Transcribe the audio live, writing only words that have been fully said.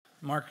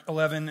Mark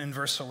 11 and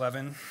verse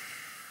 11.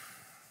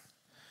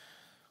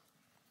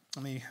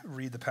 Let me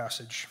read the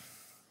passage.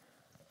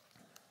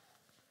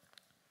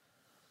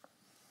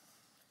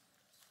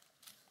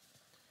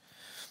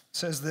 It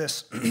says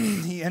this,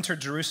 he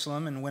entered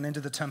Jerusalem and went into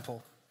the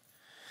temple.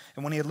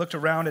 And when he had looked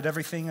around at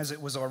everything as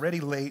it was already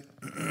late,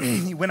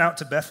 he went out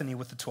to Bethany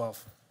with the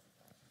 12.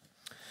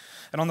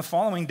 And on the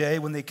following day,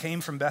 when they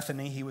came from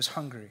Bethany, he was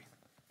hungry.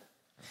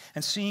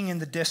 And seeing in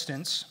the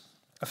distance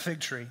a fig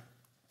tree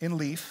in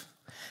leaf,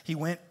 he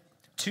went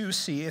to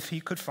see if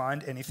he could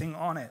find anything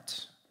on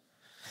it.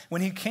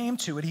 When he came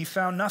to it, he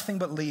found nothing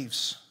but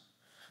leaves,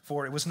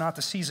 for it was not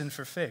the season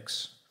for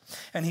figs.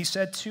 And he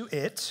said to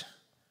it,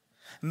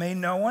 "May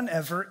no one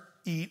ever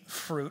eat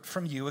fruit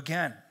from you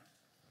again."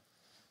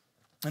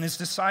 And his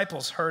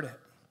disciples heard it.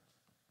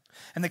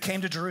 And they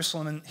came to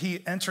Jerusalem, and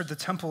he entered the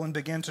temple and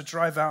began to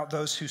drive out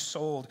those who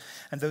sold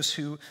and those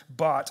who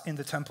bought in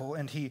the temple.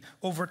 And he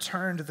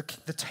overturned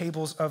the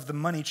tables of the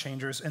money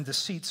changers and the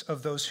seats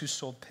of those who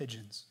sold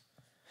pigeons.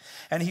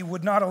 And he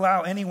would not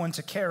allow anyone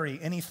to carry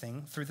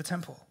anything through the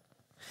temple.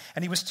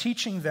 And he was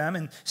teaching them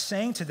and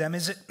saying to them,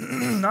 "Is it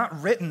not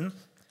written,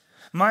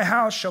 'My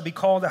house shall be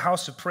called a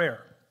house of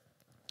prayer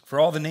for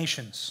all the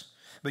nations,'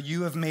 but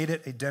you have made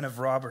it a den of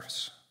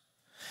robbers."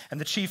 And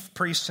the chief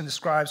priests and the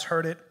scribes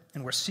heard it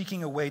and were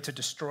seeking a way to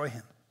destroy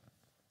him.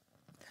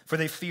 For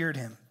they feared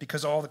him,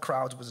 because all the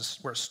crowds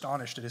were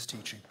astonished at his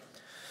teaching.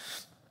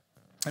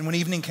 And when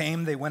evening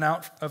came, they went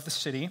out of the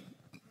city.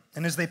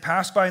 And as they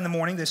passed by in the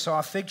morning, they saw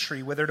a fig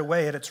tree withered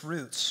away at its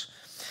roots.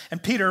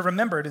 And Peter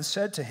remembered and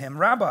said to him,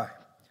 "Rabbi,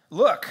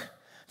 look,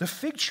 the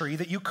fig tree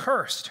that you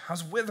cursed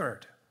has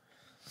withered."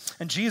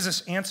 And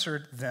Jesus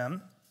answered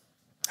them,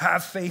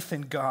 "Have faith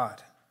in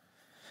God.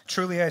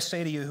 Truly I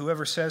say to you,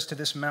 whoever says to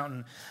this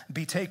mountain,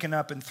 'Be taken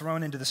up and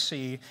thrown into the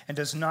sea,' and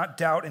does not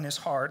doubt in his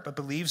heart, but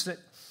believes that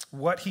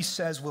what he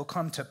says will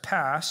come to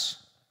pass,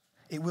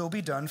 it will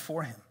be done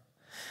for him.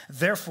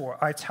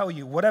 Therefore, I tell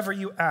you, whatever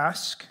you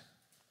ask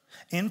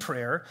in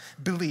prayer,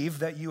 believe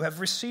that you have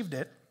received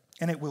it,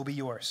 and it will be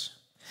yours.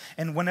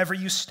 And whenever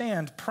you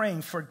stand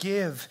praying,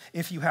 forgive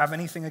if you have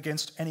anything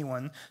against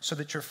anyone, so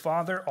that your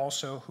Father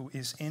also who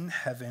is in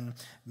heaven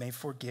may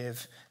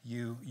forgive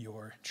you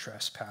your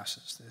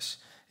trespasses." This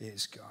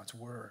is God's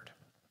word.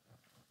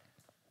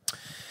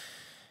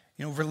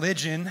 You know,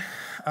 religion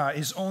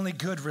is only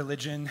good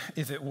religion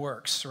if it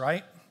works,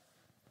 right?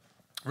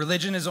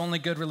 Religion is only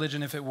good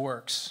religion if it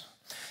works.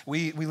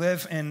 We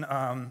live in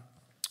a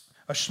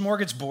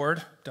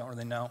smorgasbord. Don't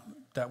really know.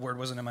 That word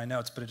wasn't in my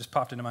notes, but it just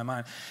popped into my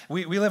mind.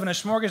 We live in a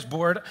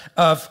smorgasbord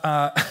of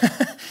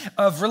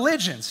of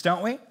religions,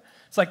 don't we?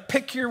 It's like,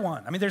 pick your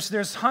one. I mean,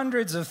 there's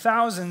hundreds of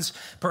thousands,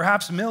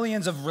 perhaps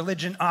millions of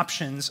religion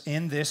options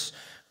in this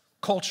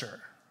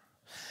culture.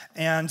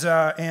 And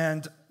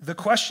the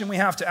question we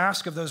have to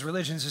ask of those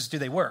religions is, do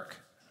they work,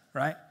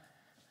 right?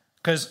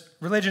 Because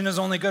religion is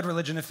only good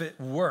religion if it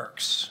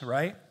works,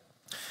 right?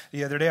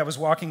 The other day I was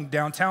walking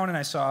downtown and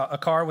I saw a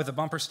car with a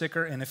bumper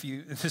sticker, and if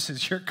this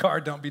is your car,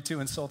 don't be too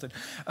insulted.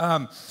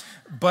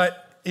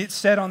 But it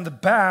said on the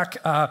back,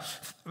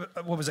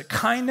 what was it?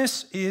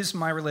 "Kindness is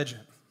my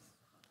religion."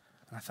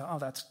 And I thought, oh,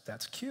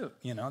 that's cute,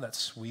 that's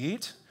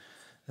sweet.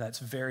 That's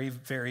very,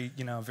 very,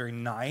 very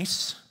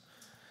nice.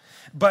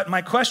 But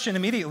my question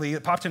immediately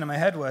that popped into my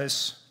head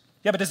was,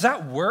 yeah, but does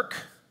that work?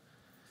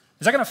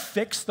 Is that going to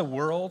fix the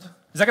world?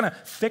 Is that going to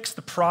fix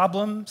the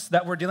problems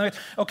that we're dealing with?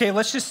 Okay,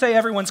 let's just say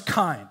everyone's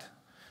kind.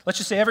 Let's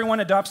just say everyone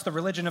adopts the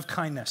religion of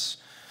kindness.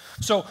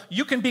 So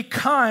you can be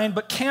kind,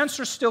 but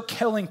cancer's still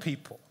killing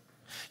people.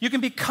 You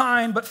can be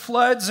kind, but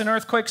floods and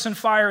earthquakes and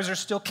fires are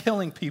still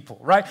killing people,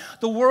 right?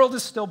 The world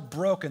is still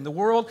broken. The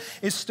world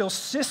is still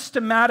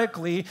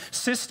systemically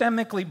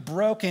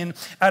broken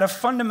at a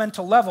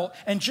fundamental level,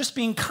 and just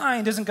being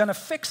kind isn't going to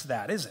fix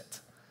that, is it?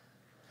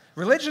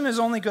 Religion is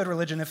only good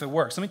religion if it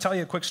works. Let me tell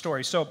you a quick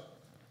story. So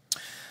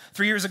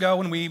 3 years ago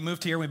when we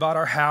moved here, we bought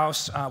our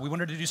house. We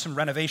wanted to do some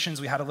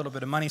renovations. We had a little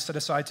bit of money set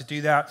aside to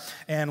do that.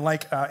 And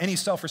like any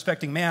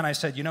self-respecting man, I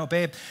said,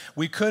 babe,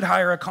 we could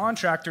hire a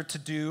contractor to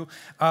do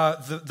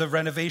the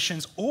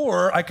renovations,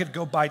 or I could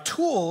go buy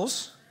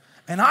tools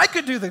and I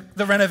could do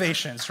the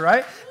renovations,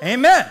 right?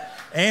 Amen.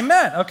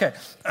 Amen. Okay.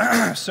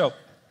 So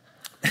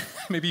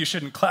maybe you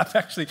shouldn't clap,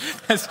 actually.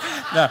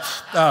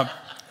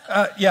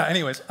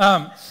 Anyways.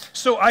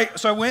 So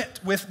I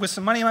went with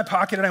some money in my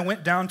pocket, and I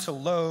went down to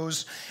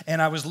Lowe's,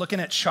 and I was looking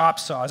at chop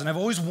saws, and I've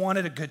always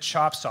wanted a good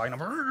chop saw,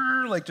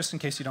 like, just in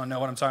case you don't know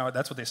what I'm talking about,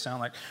 that's what they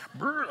sound like.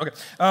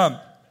 Okay.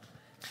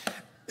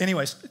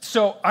 Anyways,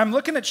 so I'm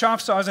looking at chop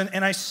saws,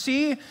 and I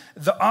see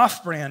the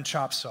off-brand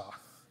chop saw,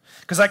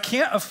 because I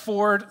can't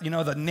afford,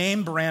 the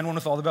name brand one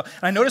with all the bells.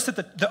 And I noticed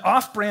that the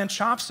off-brand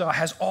chop saw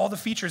has all the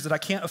features that I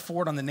can't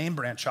afford on the name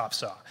brand chop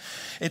saw.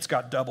 It's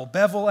got double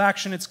bevel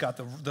action. It's got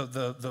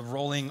the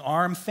rolling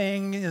arm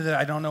thing.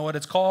 I don't know what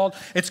it's called.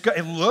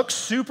 It looks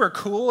super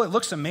cool. It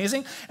looks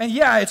amazing. And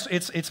yeah,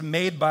 it's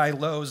made by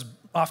Lowe's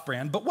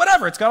off-brand, but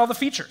whatever. It's got all the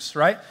features,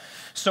 right?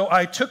 So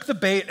I took the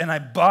bait and I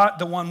bought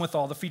the one with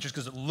all the features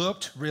because it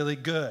looked really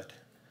good.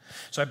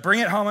 So I bring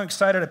it home, I'm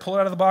excited, I pull it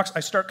out of the box,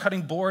 I start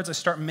cutting boards, I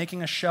start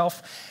making a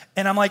shelf,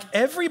 and I'm like,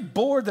 every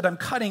board that I'm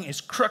cutting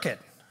is crooked.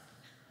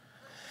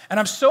 And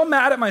I'm so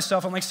mad at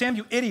myself. I'm like, Sam,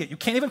 you idiot. You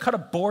can't even cut a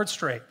board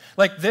straight.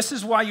 Like, this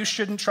is why you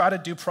shouldn't try to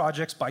do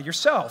projects by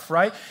yourself,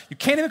 right? You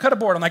can't even cut a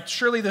board. I'm like,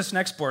 surely this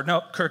next board,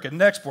 nope, crooked.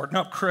 Next board,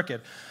 nope, crooked.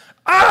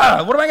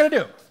 What am I going to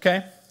do?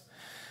 Okay.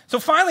 So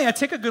finally, I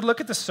take a good look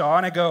at the saw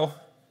and I go,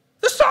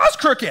 the saw's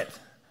crooked.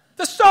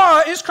 The saw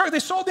is crooked. They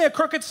sold me a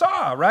crooked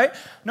saw, right?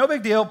 No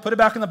big deal. Put it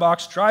back in the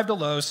box, drive to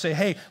Lowe's, say,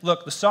 hey,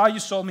 look, the saw you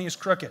sold me is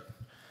crooked.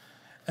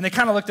 And they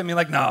kind of looked at me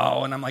like,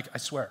 no. And I'm like, I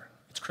swear.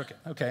 It's crooked.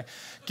 Okay,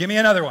 give me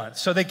another one.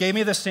 So they gave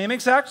me the same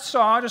exact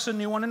saw, just a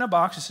new one in a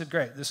box. I said,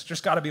 great, this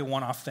just got to be a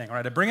one-off thing. All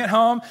right, I bring it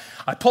home,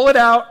 I pull it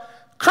out,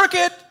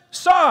 crooked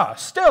saw,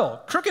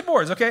 still, crooked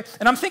boards, okay?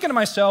 And I'm thinking to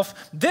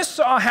myself, this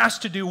saw has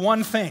to do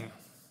one thing.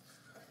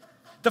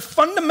 The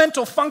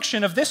fundamental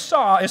function of this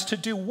saw is to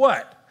do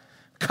what?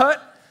 Cut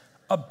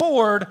a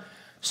board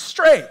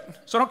straight.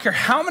 So I don't care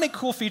how many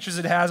cool features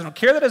it has. I don't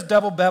care that it's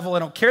double bevel. I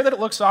don't care that it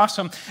looks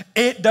awesome.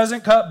 It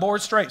doesn't cut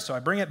board straight. So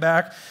I bring it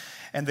back.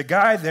 And the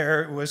guy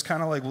there was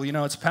kind of like,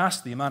 well, it's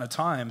past the amount of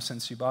time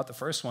since you bought the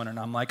first one. And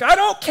I'm like, I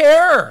don't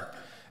care.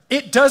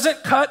 It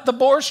doesn't cut the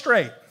board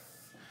straight.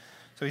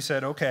 So he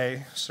said,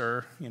 okay,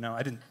 sir.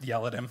 I didn't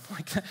yell at him.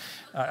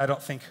 I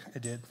don't think I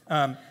did.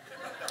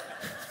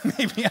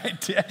 Maybe I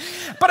did.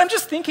 But I'm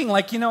just thinking,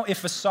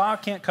 if a saw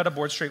can't cut a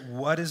board straight,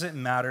 what does it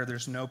matter?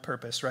 There's no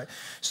purpose, right?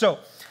 So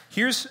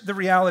here's the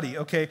reality,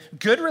 okay?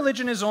 Good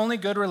religion is only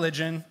good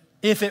religion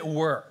if it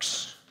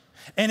works.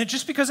 And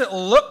just because it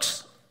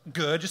looks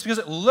good, just because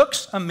it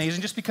looks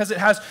amazing, just because it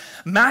has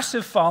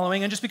massive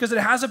following, and just because it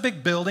has a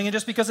big building, and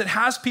just because it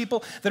has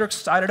people that are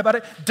excited about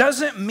it,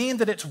 doesn't mean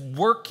that it's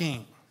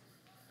working.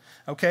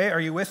 Okay,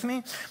 are you with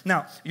me?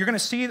 Now, you're going to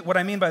see what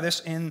I mean by this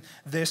in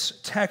this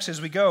text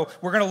as we go.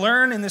 We're going to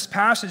learn in this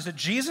passage that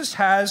Jesus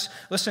has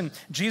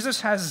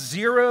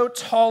zero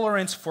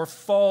tolerance for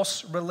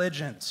false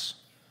religions.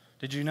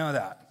 Did you know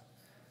that?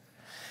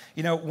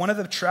 One of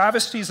the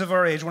travesties of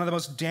our age, one of the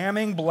most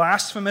damning,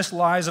 blasphemous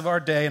lies of our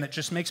day, and it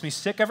just makes me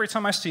sick every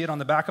time I see it on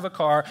the back of a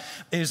car,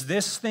 is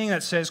this thing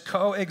that says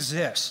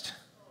coexist.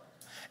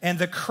 And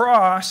the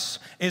cross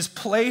is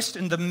placed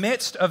in the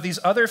midst of these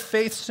other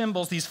faith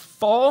symbols, these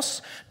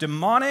false,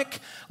 demonic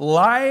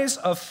lies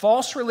of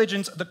false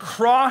religions. The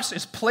cross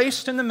is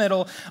placed in the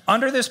middle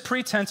under this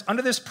pretense,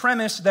 under this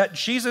premise that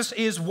Jesus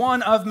is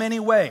one of many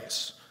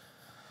ways.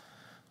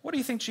 What do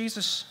you think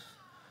Jesus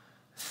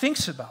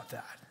thinks about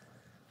that?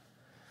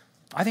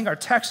 I think our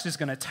text is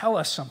going to tell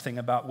us something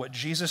about what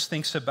Jesus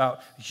thinks about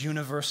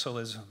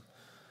universalism.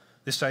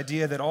 This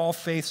idea that all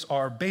faiths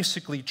are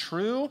basically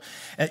true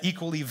and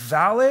equally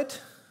valid,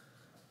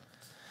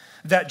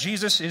 that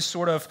Jesus is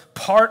sort of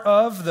part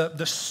of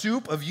the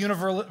soup of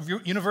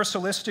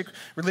universalistic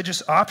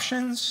religious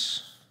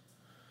options.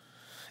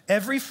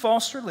 Every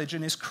false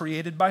religion is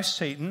created by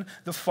Satan,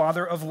 the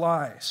father of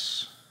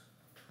lies.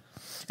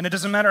 And it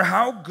doesn't matter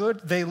how good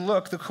they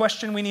look, the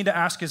question we need to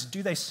ask is,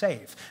 do they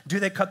save?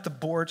 Do they cut the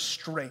board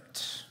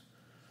straight?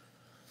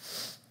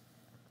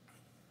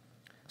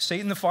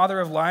 Satan, the father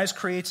of lies,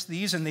 creates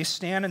these, and they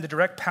stand in the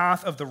direct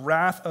path of the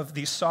wrath of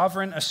the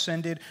sovereign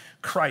ascended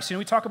Christ.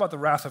 We talk about the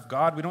wrath of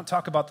God. We don't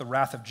talk about the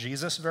wrath of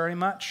Jesus very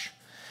much.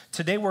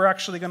 Today, we're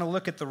actually going to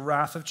look at the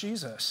wrath of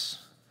Jesus.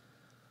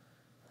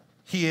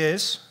 He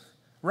is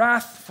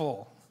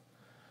wrathful.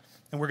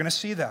 And we're going to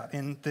see that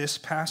in this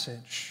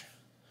passage.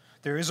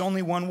 There is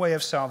only one way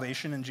of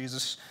salvation, and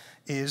Jesus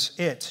is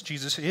it.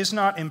 Jesus is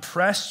not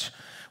impressed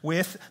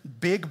with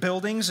big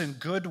buildings and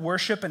good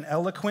worship and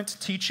eloquent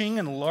teaching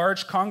and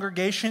large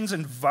congregations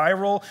and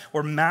viral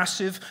or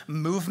massive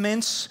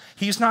movements.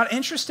 He's not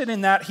interested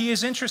in that. He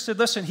is interested,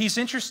 he's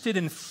interested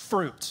in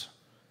fruit.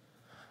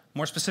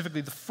 More specifically,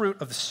 the fruit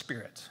of the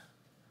Spirit.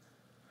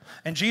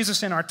 And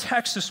Jesus in our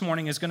text this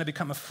morning is going to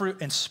become a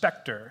fruit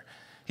inspector.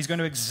 He's going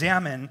to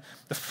examine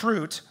the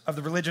fruit of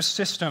the religious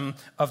system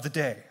of the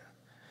day.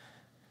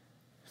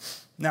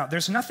 Now,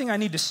 there's nothing I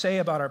need to say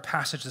about our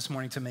passage this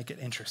morning to make it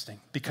interesting,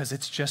 because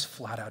it's just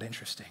flat out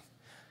interesting.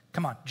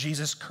 Come on,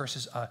 Jesus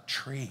curses a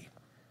tree.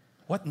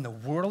 What in the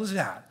world is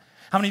that?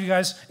 How many of you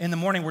guys in the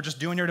morning were just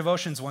doing your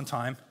devotions one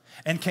time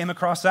and came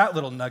across that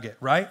little nugget,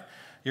 right?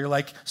 You're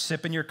like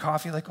sipping your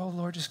coffee like, oh,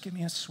 Lord, just give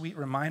me a sweet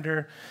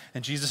reminder.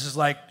 And Jesus is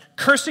like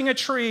cursing a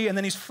tree, and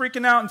then he's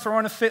freaking out and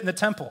throwing a fit in the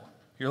temple.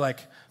 You're like,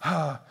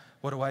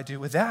 what do I do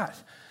with that?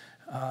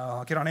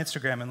 I'll get on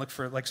Instagram and look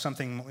for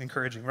something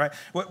encouraging, right?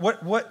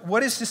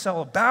 What is this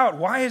all about?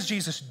 Why is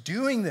Jesus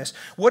doing this?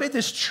 What did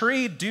this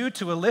tree do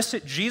to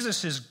elicit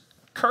Jesus'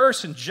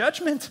 curse and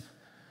judgment?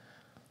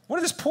 What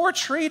did this poor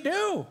tree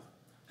do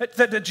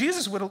that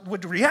Jesus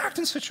would react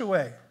in such a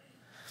way?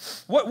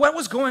 What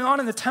was going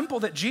on in the temple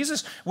that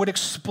Jesus would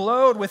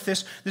explode with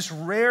this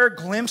rare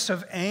glimpse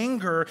of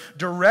anger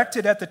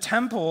directed at the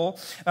temple?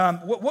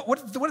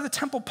 What did the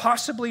temple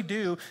possibly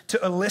do to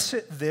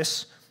elicit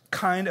this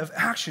kind of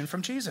action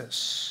from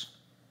Jesus?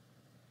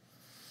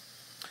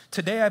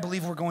 Today, I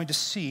believe we're going to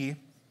see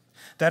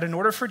that in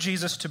order for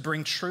Jesus to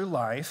bring true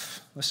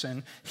life,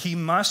 he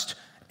must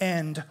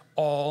end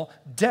all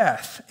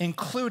death,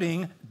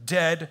 including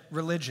dead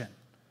religion.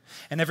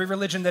 And every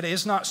religion that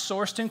is not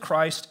sourced in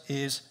Christ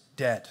is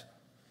dead,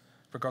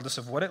 regardless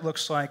of what it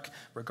looks like,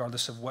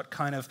 regardless of what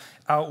kind of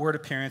outward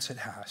appearance it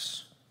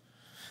has.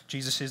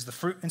 Jesus is the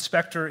fruit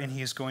inspector, and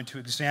he is going to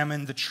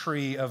examine the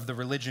tree of the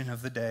religion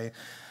of the day.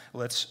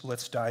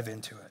 Let's dive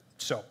into it.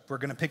 So we're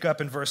going to pick up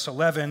in verse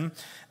 11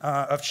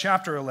 of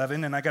chapter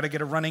 11, and I got to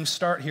get a running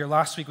start here.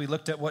 Last week we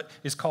looked at what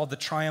is called the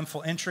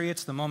triumphal entry.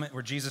 It's the moment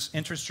where Jesus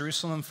enters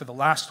Jerusalem for the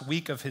last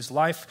week of his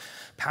life.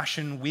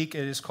 Passion Week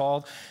it is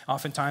called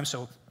oftentimes.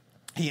 So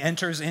he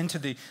enters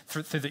into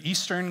through the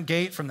eastern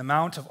gate from the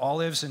Mount of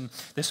Olives, and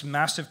this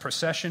massive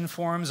procession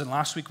forms. And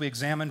last week we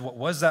examined what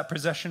was that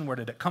procession, where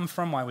did it come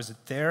from, why was it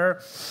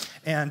there?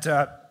 And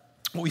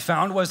what we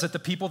found was that the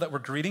people that were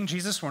greeting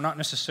Jesus were not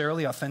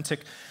necessarily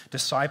authentic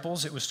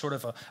disciples. It was sort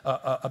of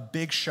a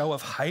big show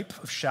of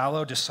hype, of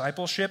shallow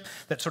discipleship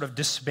that sort of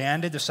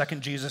disbanded the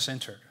second Jesus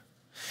entered.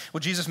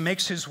 Well, Jesus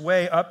makes his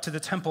way up to the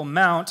Temple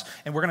Mount,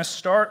 and we're going to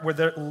start where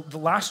the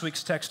last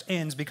week's text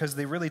ends because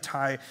they really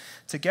tie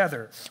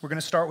together. We're going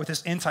to start with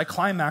this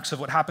anticlimax of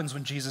what happens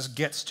when Jesus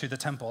gets to the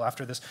temple.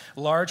 After this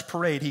large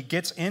parade, he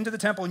gets into the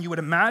temple, and you would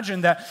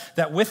imagine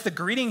that with the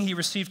greeting he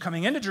received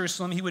coming into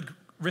Jerusalem, he would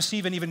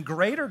receive an even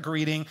greater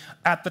greeting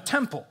at the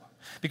temple,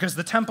 because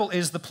the temple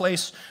is the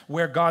place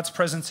where God's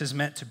presence is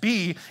meant to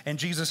be, and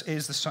Jesus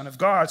is the Son of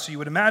God. So you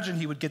would imagine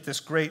he would get this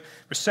great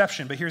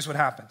reception. But here's what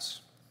happens.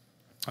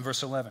 In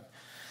verse 11,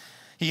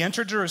 he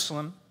entered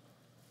Jerusalem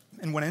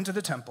and went into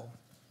the temple.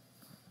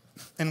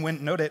 And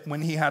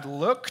when he had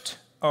looked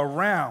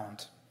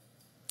around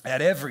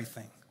at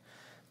everything,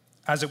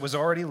 as it was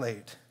already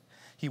late,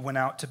 he went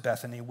out to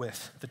Bethany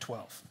with the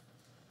 12.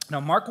 Now,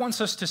 Mark wants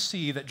us to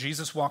see that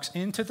Jesus walks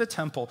into the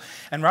temple,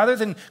 and rather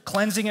than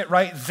cleansing it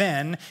right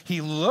then,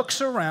 he looks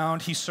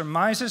around, he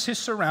surmises his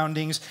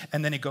surroundings,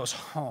 and then he goes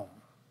home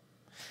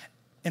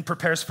and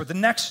prepares for the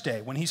next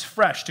day when he's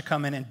fresh to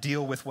come in and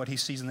deal with what he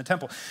sees in the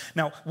temple.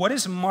 Now, what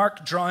is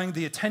Mark drawing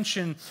the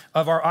attention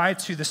of our eye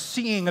to the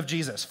seeing of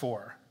Jesus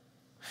for?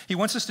 He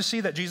wants us to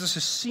see that Jesus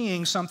is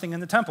seeing something in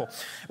the temple.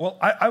 Well,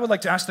 I would like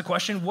to ask the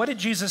question, what did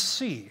Jesus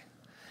see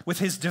with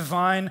his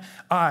divine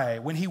eye?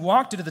 When he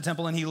walked into the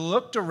temple and he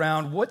looked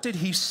around, what did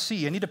he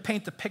see? I need to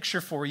paint the picture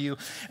for you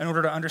in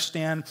order to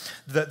understand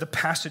the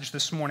passage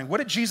this morning. What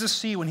did Jesus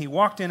see when he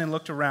walked in and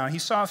looked around? He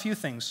saw a few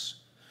things.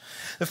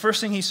 The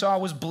first thing he saw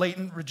was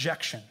blatant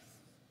rejection.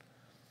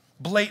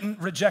 Blatant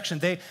rejection.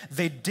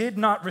 They did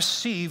not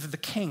receive the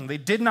king. They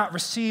did not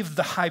receive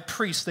the high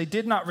priest. They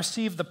did not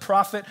receive the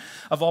prophet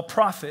of all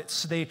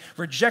prophets. They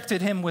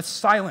rejected him with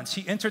silence.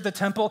 He entered the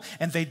temple,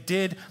 and they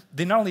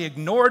not only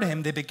ignored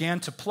him, they began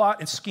to plot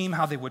and scheme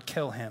how they would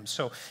kill him.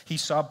 So he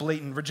saw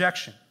blatant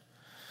rejection.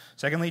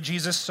 Secondly,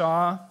 Jesus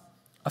saw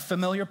a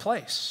familiar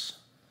place.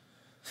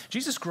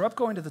 Jesus grew up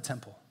going to the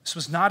temple. This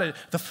was not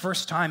the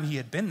first time he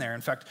had been there.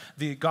 In fact,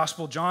 the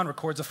Gospel of John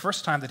records the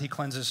first time that he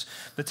cleanses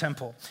the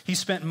temple. He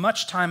spent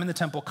much time in the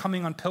temple,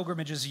 coming on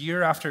pilgrimages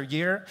year after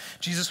year.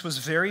 Jesus was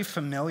very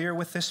familiar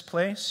with this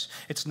place.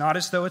 It's not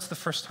as though it's the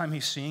first time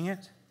he's seeing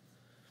it.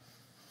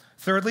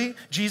 Thirdly,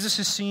 Jesus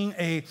is seeing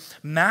a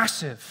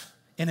massive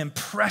and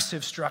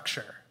impressive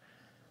structure.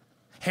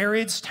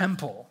 Herod's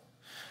temple.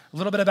 A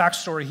little bit of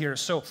backstory here.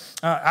 So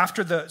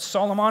after the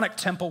Solomonic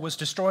temple was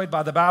destroyed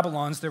by the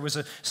Babylons, there was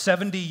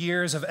 70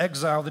 years of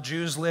exile. The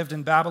Jews lived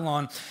in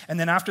Babylon. And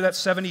then after that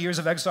 70 years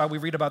of exile, we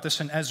read about this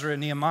in Ezra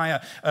and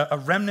Nehemiah, a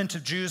remnant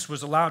of Jews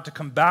was allowed to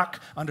come back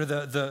under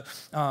the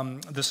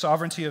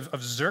sovereignty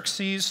of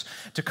Xerxes,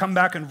 to come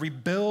back and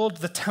rebuild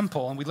the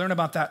temple. And we learn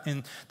about that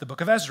in the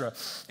book of Ezra.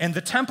 And the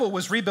temple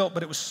was rebuilt,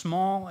 but it was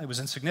small. It was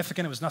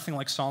insignificant. It was nothing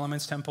like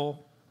Solomon's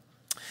temple.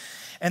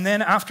 And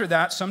then after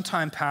that, some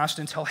time passed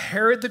until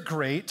Herod the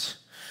Great,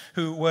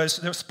 who was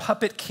this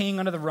puppet king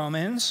under the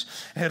Romans,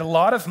 had a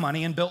lot of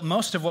money and built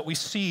most of what we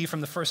see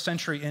from the first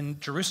century in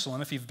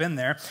Jerusalem, if you've been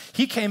there.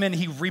 He came in,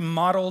 he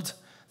remodeled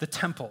the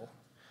temple.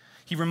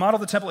 He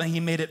remodeled the temple and he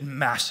made it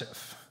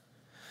massive.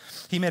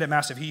 He made it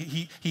massive.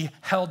 He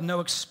held no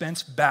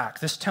expense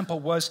back. This temple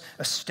was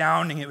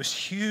astounding. It was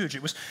huge.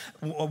 It was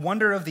a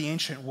wonder of the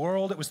ancient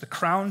world. It was the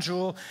crown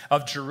jewel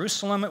of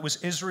Jerusalem. It was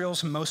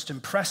Israel's most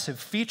impressive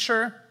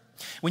feature.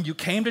 When you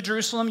came to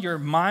Jerusalem, your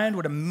mind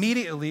would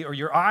immediately, or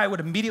your eye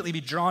would immediately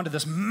be drawn to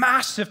this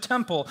massive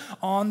temple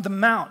on the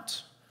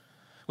mount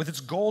with its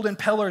golden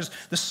pillars,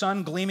 the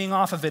sun gleaming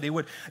off of it. It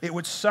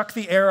would suck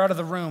the air out of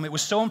the room. It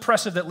was so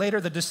impressive that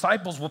later the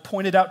disciples will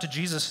point it out to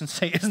Jesus and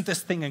say, "Isn't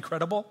this thing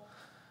incredible?"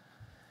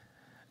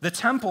 The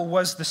temple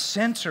was the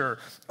center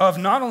of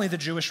not only the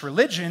Jewish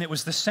religion, it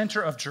was the center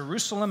of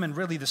Jerusalem and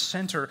really the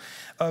center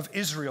of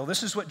Israel.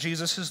 This is what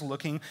Jesus is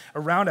looking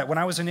around at. When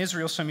I was in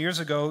Israel some years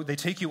ago, they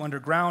take you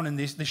underground and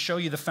they show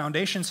you the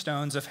foundation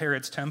stones of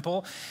Herod's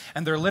temple,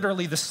 and they're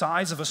literally the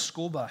size of a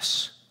school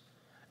bus.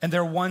 And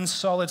they're one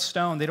solid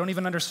stone. They don't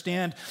even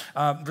understand,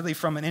 really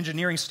from an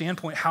engineering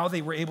standpoint, how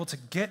they were able to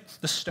get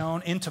the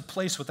stone into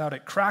place without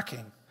it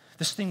cracking.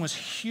 This thing was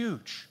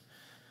huge.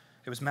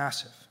 It was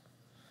massive.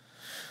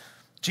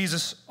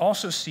 Jesus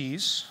also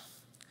sees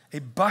a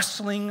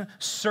bustling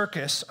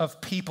circus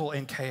of people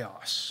in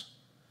chaos.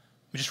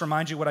 Let me just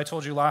remind you what I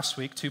told you last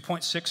week.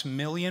 2.6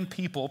 million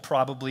people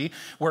probably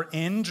were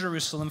in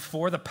Jerusalem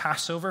for the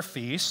Passover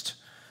feast.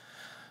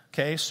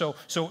 Okay, so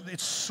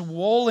it's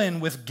swollen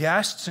with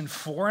guests and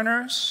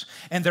foreigners,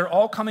 and they're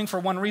all coming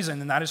for one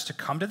reason, and that is to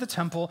come to the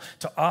temple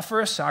to offer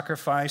a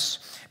sacrifice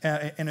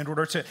and in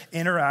order to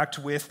interact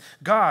with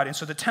God. And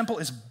so the temple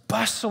is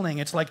bustling.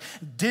 It's like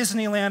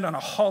Disneyland on a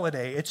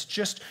holiday. It's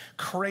just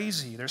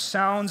crazy. There's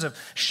sounds of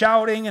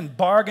shouting and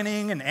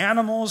bargaining and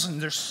animals, and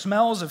there's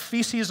smells of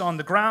feces on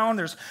the ground.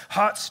 There's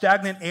hot,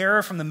 stagnant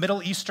air from the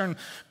Middle Eastern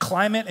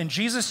climate, and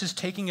Jesus is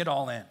taking it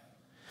all in.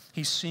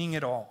 He's seeing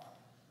it all.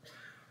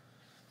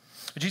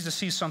 But Jesus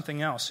sees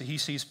something else. He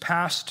sees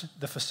past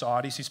the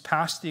facade, he sees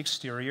past the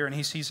exterior, and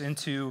he sees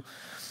into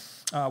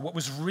what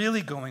was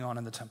really going on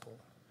in the temple.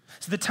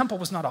 So the temple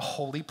was not a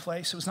holy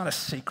place. It was not a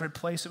sacred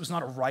place. It was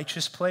not a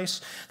righteous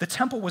place. The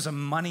temple was a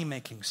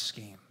money-making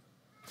scheme.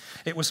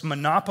 It was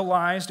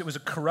monopolized. It was a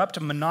corrupt,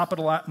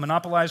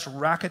 monopolized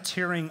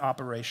racketeering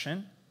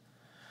operation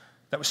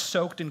that was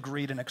soaked in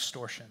greed and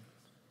extortion.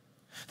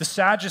 The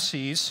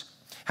Sadducees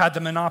had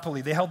the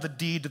monopoly. They held the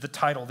deed to the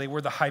title. They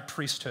were the high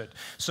priesthood.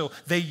 So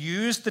they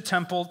used the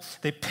temple.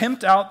 They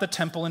pimped out the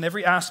temple in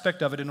every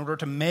aspect of it in order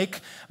to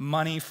make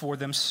money for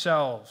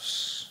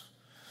themselves.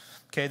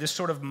 Okay, this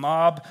sort of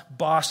mob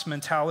boss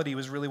mentality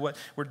was really what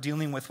we're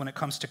dealing with when it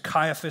comes to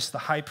Caiaphas, the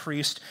high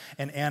priest,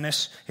 and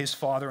Annas, his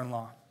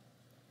father-in-law.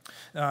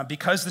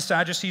 Because the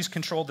Sadducees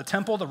controlled the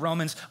temple, the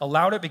Romans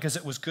allowed it because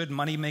it was good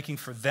money-making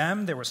for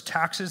them. There was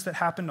taxes that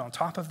happened on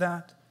top of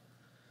that.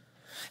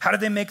 How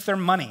did they make their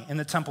money in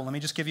the temple? Let me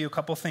just give you a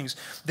couple things.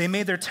 They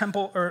made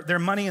their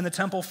money in the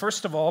temple,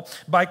 first of all,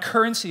 by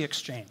currency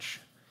exchange.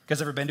 You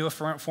guys ever been to a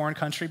foreign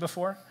country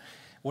before?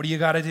 What do you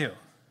got to do?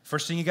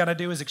 First thing you got to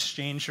do is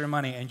exchange your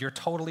money, and you're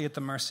totally at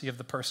the mercy of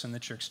the person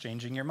that you're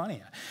exchanging your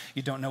money at.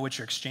 You don't know what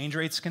your exchange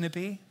rate's going to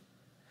be.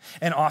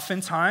 And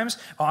oftentimes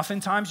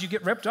you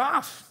get ripped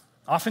off.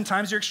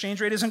 Oftentimes your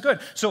exchange rate isn't good.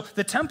 So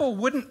the temple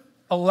wouldn't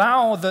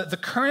allow the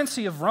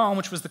currency of Rome,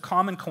 which was the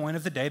common coin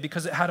of the day,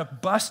 because it had a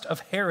bust of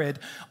Herod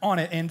on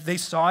it, and they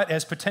saw it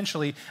as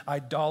potentially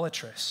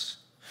idolatrous.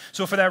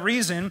 So for that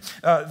reason,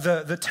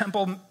 the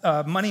temple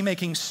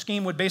money-making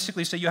scheme would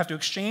basically say you have to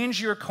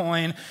exchange your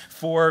coin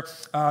for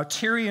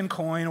Tyrian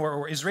coin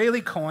or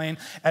Israeli coin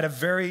at a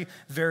very,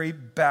 very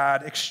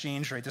bad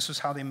exchange rate. This was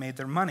how they made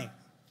their money.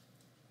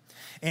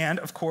 And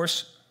of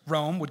course,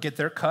 Rome would get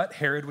their cut,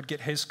 Herod would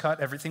get his cut,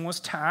 everything was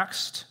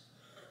taxed.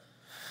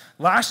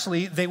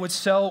 Lastly, they would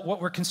sell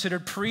what were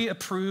considered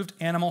pre-approved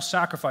animal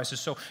sacrifices.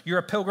 So you're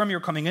a pilgrim, you're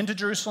coming into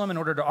Jerusalem in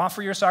order to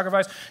offer your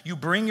sacrifice. You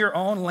bring your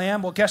own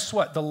lamb. Well, guess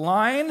what? The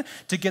line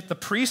to get the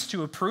priest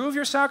to approve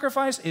your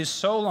sacrifice is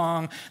so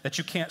long that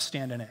you can't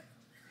stand in it.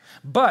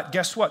 But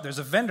guess what? There's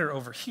a vendor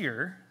over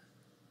here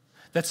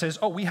that says,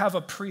 oh, we have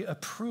a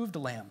pre-approved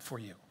lamb for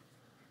you.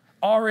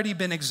 Already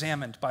been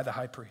examined by the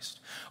high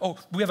priest. Oh,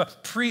 we have a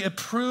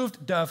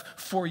pre-approved dove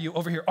for you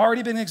over here.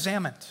 Already been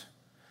examined.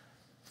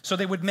 So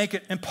they would make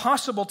it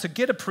impossible to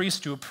get a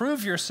priest to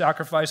approve your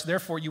sacrifice.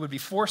 Therefore, you would be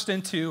forced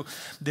into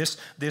this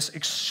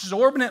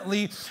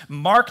exorbitantly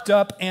marked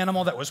up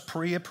animal that was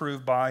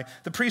pre-approved by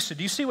the priesthood.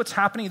 Do you see what's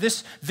happening?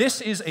 This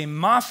is a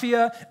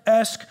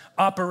mafia-esque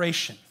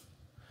operation.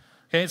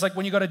 Okay, it's like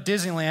when you go to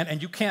Disneyland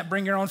and you can't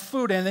bring your own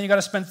food in, then you got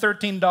to spend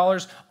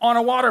 $13 on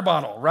a water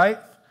bottle, right?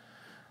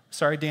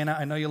 Sorry, Dana,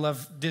 I know you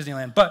love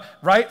Disneyland, but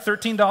right,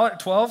 $13, $12,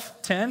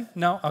 $10?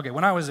 No? Okay,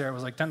 when I was there, it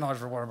was like $10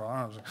 for a water bottle.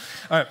 I don't know.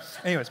 All right,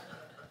 anyways.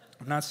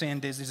 I'm not saying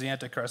Disney's the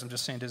Antichrist. I'm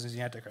just saying Disney's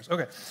the Antichrist.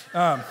 Okay.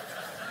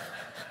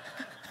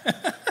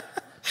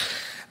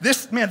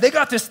 They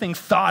got this thing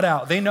thought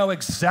out. They know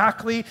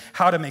exactly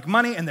how to make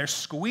money, and they're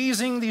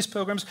squeezing these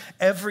pilgrims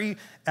every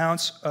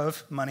ounce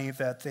of money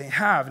that they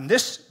have. And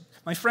this,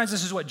 my friends,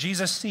 this is what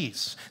Jesus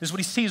sees. This is what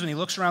he sees when he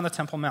looks around the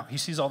Temple Mount. He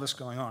sees all this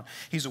going on.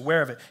 He's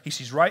aware of it. He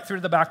sees right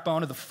through the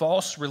backbone of the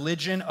false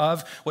religion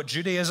of what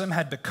Judaism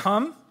had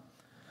become.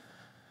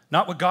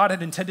 Not what God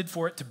had intended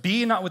for it to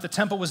be, not what the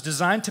temple was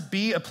designed to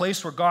be, a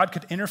place where God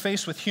could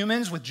interface with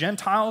humans, with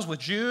Gentiles, with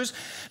Jews.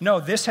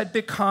 No, this had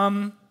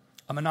become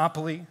a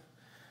monopoly,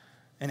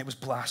 and it was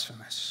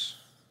blasphemous.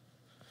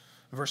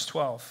 Verse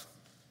 12,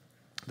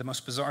 the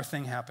most bizarre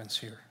thing happens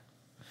here.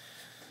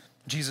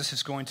 Jesus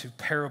is going to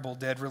parable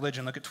dead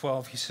religion. Look at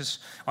 12. He says,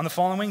 on the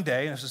following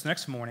day, this is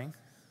next morning,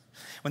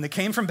 when they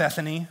came from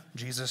Bethany,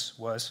 Jesus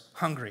was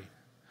hungry.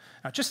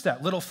 Now, just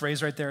that little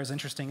phrase right there is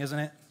interesting, isn't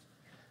it?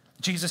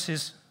 Jesus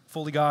is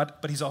fully God,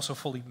 but he's also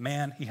fully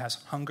man. He has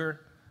hunger,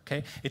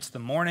 okay? It's the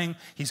morning.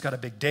 He's got a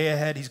big day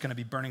ahead. He's going to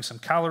be burning some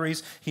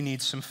calories. He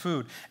needs some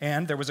food.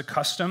 And there was a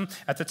custom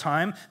at the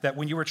time that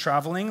when you were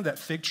traveling, that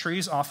fig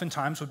trees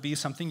oftentimes would be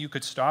something you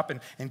could stop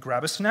and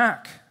grab a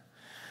snack.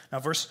 Now,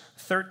 verse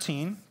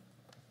 13,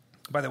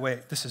 by the way,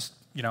 this is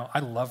I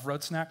love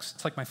road snacks.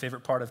 It's like my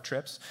favorite part of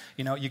trips.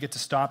 You get to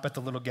stop at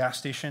the little gas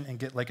station and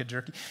get like a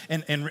jerky.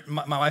 And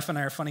my wife and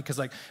I are funny because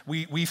like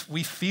we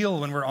feel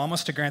when we're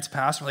almost to Grants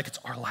Pass, we're like, it's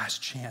our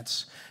last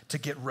chance to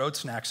get road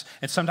snacks.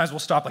 And sometimes we'll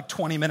stop like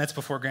 20 minutes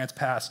before Grants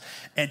Pass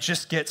and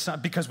just get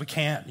some because we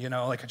can,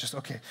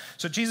 okay.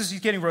 So Jesus, he's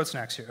getting road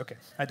snacks here. Okay,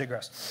 I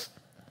digress.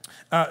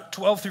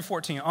 12 through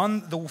 14.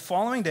 On the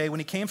following day, when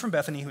he came from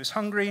Bethany, he was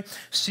hungry.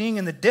 Seeing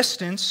in the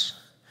distance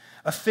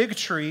a fig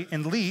tree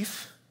and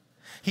leaf,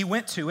 he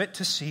went to it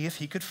to see if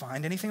he could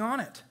find anything on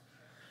it.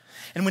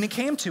 And when he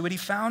came to it, he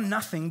found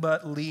nothing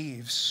but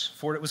leaves,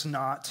 for it was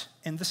not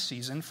in the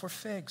season for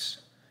figs.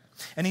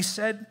 And he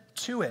said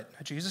to it,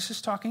 Jesus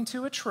is talking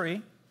to a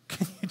tree.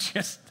 Can you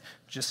just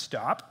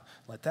stop?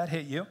 Let that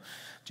hit you.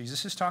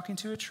 Jesus is talking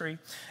to a tree.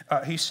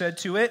 He said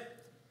to it,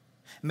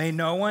 may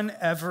no one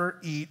ever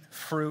eat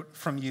fruit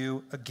from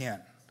you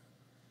again.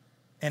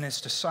 And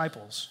his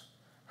disciples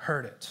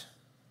heard it.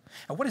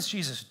 Now, what is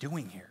Jesus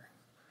doing here?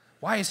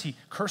 Why is he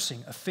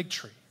cursing a fig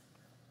tree?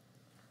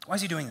 Why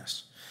is he doing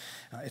this?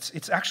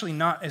 It's actually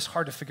not as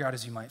hard to figure out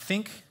as you might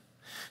think.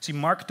 See,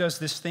 Mark does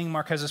this thing.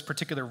 Mark has this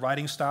particular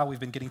writing style. We've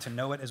been getting to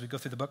know it as we go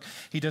through the book.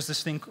 He does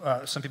this thing,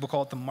 some people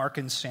call it the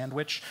Markan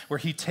sandwich, where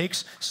he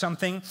takes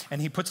something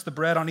and he puts the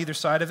bread on either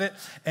side of it,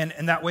 and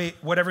that way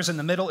whatever's in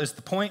the middle is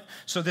the point.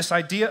 So this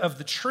idea of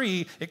the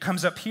tree, it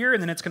comes up here,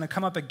 and then it's going to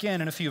come up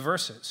again in a few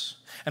verses.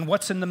 And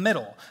what's in the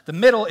middle? The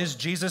middle is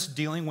Jesus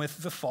dealing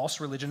with the false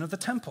religion of the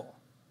temple.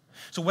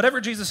 So whatever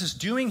Jesus is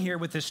doing here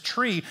with this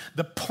tree,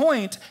 the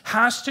point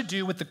has to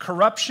do with the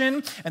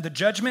corruption and the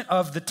judgment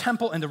of the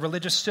temple and the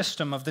religious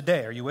system of the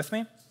day. Are you with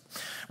me?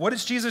 What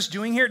is Jesus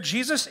doing here?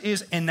 Jesus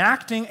is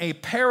enacting a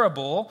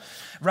parable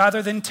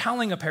rather than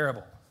telling a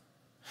parable.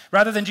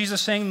 Rather than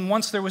Jesus saying,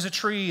 once there was a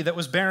tree that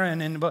was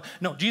barren.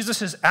 No,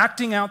 Jesus is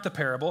acting out the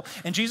parable,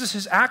 and Jesus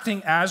is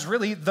acting as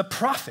really the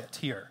prophet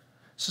here.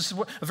 So this is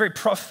a very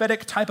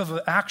prophetic type of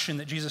action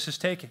that Jesus is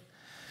taking.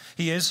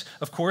 He is,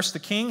 of course, the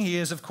king. He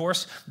is, of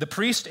course, the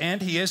priest.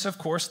 And he is, of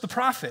course, the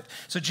prophet.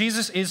 So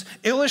Jesus is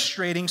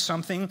illustrating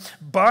something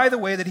by the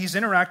way that he's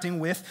interacting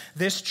with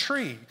this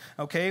tree.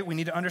 Okay, we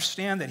need to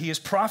understand that he is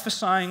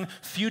prophesying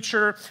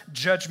future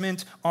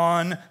judgment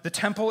on the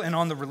temple and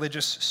on the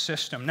religious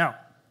system. Now,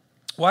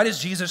 why does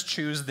Jesus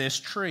choose this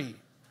tree?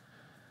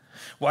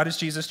 Why does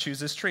Jesus choose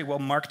this tree? Well,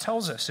 Mark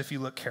tells us, if you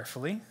look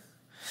carefully.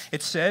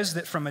 It says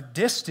that from a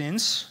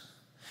distance,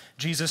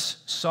 Jesus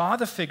saw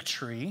the fig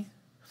tree,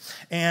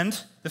 and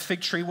the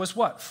fig tree was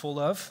what? Full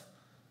of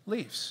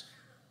leaves.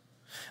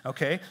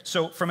 Okay,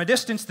 so from a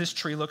distance, this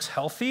tree looks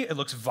healthy. It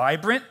looks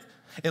vibrant.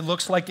 It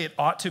looks like it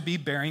ought to be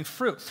bearing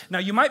fruit. Now,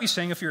 you might be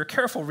saying, if you're a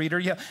careful reader,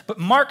 yeah, but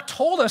Mark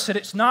told us that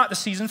it's not the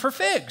season for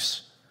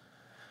figs.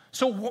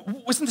 So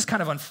wasn't this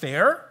kind of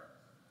unfair?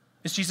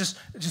 Is Jesus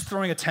just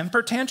throwing a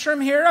temper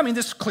tantrum here? I mean,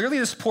 this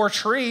poor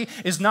tree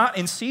is not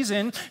in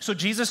season, so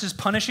Jesus is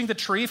punishing the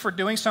tree for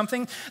doing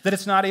something that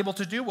it's not able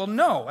to do? Well,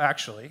 no,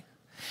 actually.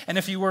 And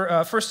if you were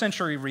a first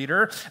century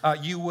reader,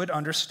 you would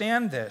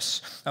understand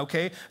this,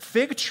 okay?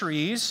 Fig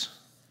trees,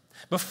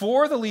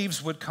 before the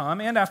leaves would come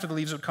and after the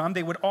leaves would come,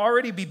 they would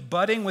already be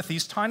budding with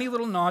these tiny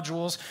little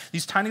nodules,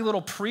 these tiny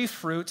little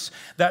pre-fruits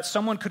that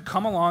someone could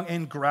come along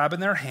and grab in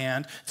their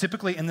hand,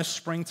 typically in the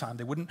springtime.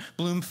 They wouldn't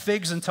bloom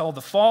figs until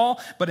the fall,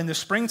 but in the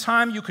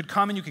springtime, you could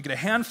come and you could get a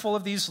handful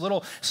of these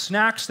little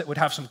snacks that would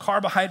have some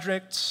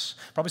carbohydrates,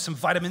 probably some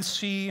vitamin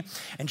C,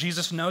 and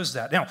Jesus knows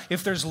that. Now,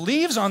 if there's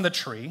leaves on the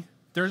tree,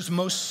 there's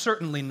most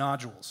certainly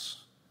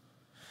nodules.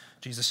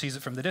 Jesus sees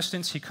it from the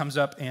distance. He comes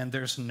up and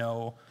there's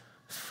no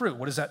fruit.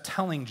 What is that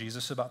telling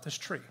Jesus about this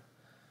tree?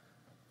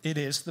 It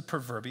is the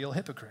proverbial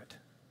hypocrite.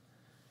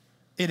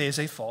 It is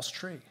a false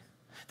tree.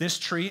 This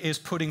tree is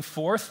putting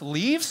forth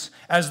leaves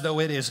as though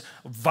it is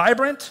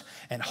vibrant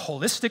and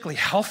holistically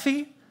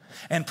healthy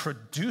and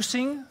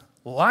producing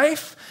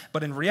life,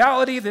 but in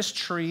reality, this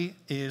tree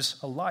is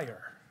a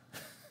liar.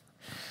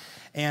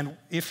 And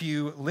if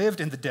you lived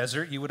in the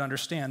desert, you would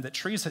understand that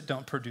trees that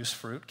don't produce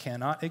fruit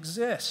cannot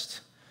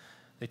exist.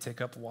 They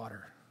take up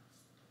water.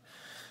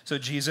 So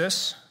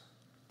Jesus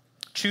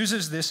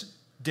chooses this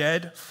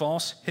dead,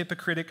 false,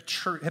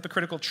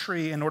 hypocritical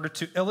tree in order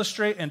to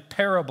illustrate in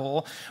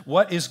parable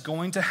what is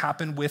going to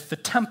happen with the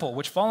temple,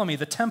 which, follow me,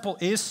 the temple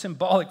is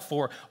symbolic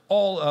for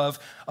all of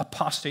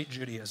apostate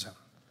Judaism,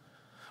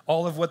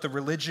 all of what the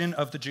religion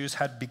of the Jews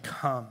had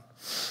become.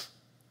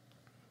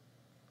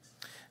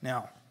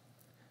 Now,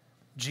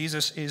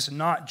 Jesus is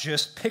not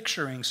just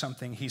picturing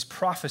something, he's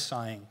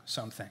prophesying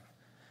something.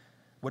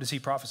 What is he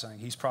prophesying?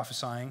 He's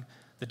prophesying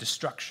the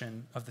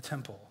destruction of the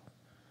temple.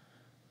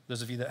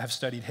 Those of you that have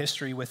studied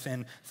history,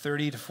 within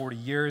 30 to 40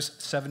 years,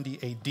 70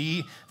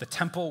 AD, the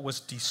temple was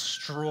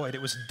destroyed.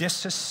 It was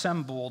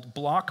disassembled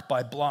block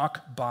by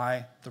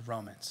the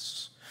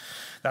Romans.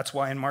 That's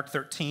why in Mark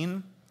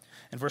 13,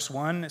 in verse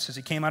 1, it says,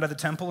 he came out of the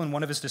temple, and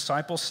one of his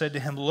disciples said to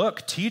him,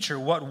 look, teacher,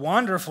 what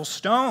wonderful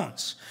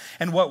stones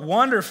and what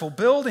wonderful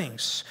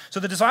buildings. So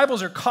the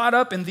disciples are caught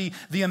up in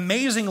the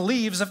amazing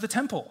leaves of the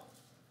temple.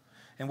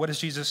 And what does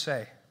Jesus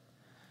say?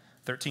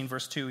 13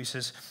 verse 2, he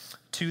says,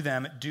 to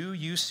them, "Do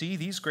you see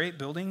these great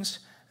buildings?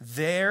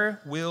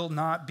 There will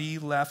not be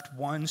left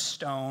one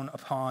stone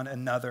upon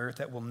another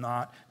that will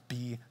not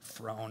be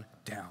thrown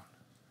down."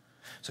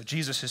 So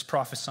Jesus is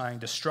prophesying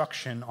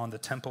destruction on the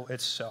temple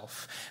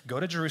itself. Go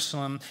to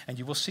Jerusalem and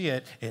you will see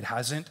it. It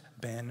hasn't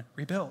been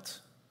rebuilt.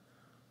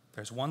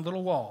 There's one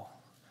little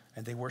wall,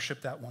 and they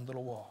worship that one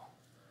little wall.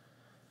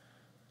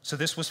 So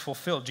this was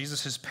fulfilled.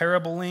 Jesus is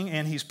paraboling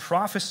and he's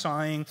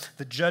prophesying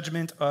the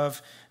judgment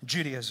of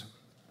Judaism.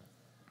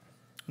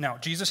 Now,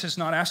 Jesus is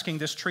not asking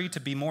this tree to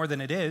be more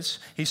than it is.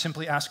 He's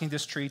simply asking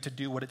this tree to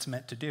do what it's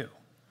meant to do.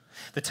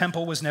 The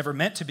temple was never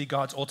meant to be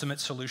God's ultimate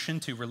solution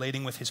to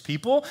relating with his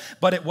people,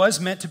 but it was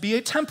meant to be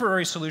a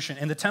temporary solution,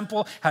 and the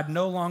temple was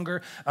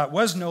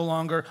no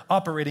longer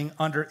operating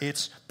under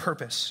its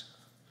purpose.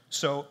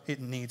 So it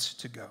needs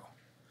to go.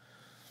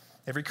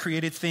 Every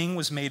created thing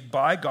was made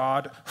by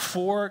God,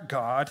 for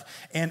God,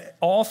 and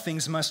all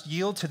things must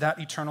yield to that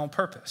eternal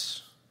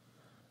purpose.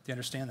 Do you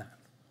understand that?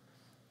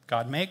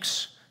 God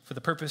makes for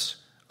the purpose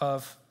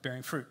of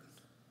bearing fruit.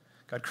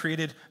 God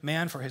created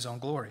man for his own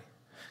glory.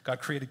 God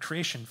created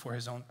creation for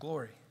his own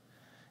glory.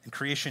 And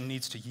creation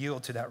needs to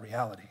yield to that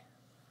reality.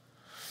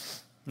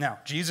 Now,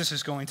 Jesus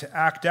is going to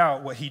act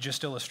out what he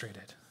just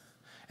illustrated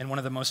in one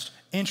of the most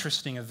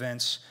interesting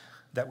events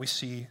that we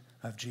see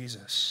of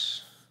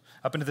Jesus.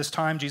 Up until this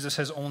time, Jesus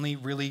has only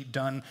really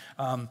done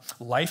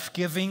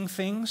life-giving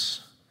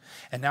things.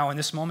 And now in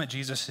this moment,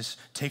 Jesus is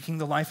taking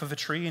the life of a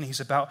tree and he's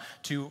about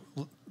to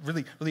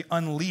really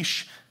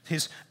unleash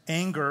his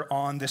anger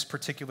on this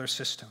particular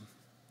system.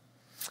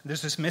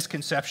 There's this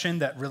misconception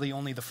that really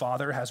only the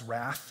Father has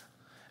wrath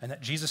and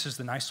that Jesus is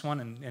the nice one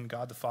and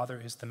God the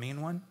Father is the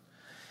mean one.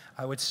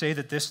 I would say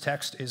that this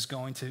text is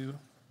going to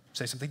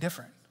say something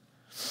different.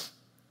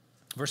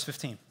 Verse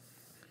 15.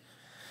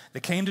 They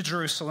came to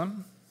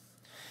Jerusalem,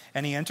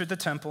 and he entered the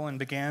temple and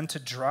began to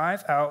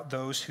drive out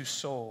those who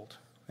sold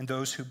and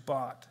those who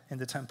bought in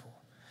the temple.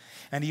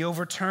 And he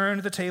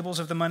overturned the tables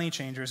of the money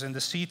changers and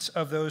the seats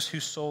of those who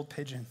sold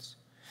pigeons.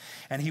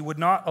 And he would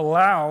not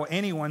allow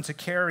anyone to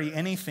carry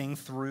anything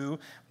through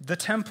the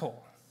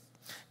temple.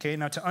 Okay,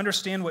 now to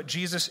understand what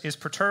Jesus is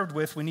perturbed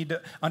with, we need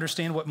to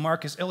understand what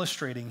Mark is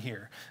illustrating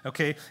here.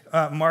 Okay,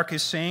 Mark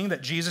is saying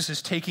that Jesus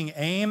is taking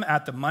aim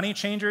at the money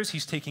changers.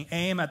 He's taking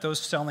aim at those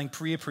selling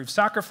pre-approved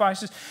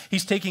sacrifices.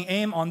 He's taking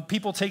aim on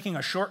people taking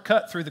a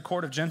shortcut through the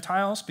court of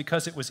Gentiles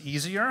because it was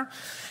easier.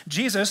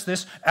 Jesus,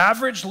 this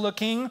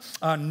average-looking,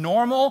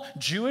 normal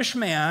Jewish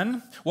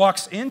man,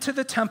 walks into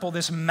the temple,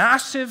 this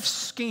massive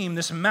scheme,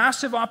 this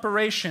massive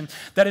operation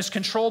that is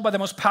controlled by the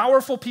most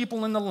powerful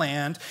people in the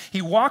land.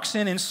 He walks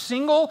in and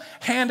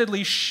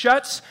single-handedly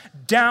shuts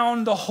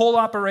down the whole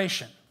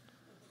operation.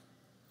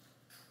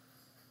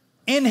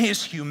 In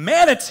his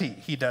humanity,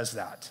 he does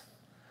that.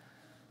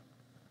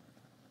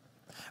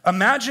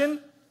 Imagine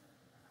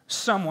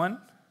someone,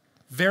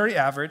 very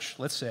average,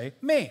 let's say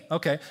me,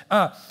 okay,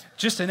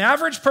 just an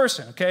average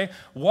person, okay,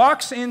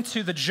 walks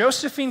into the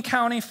Josephine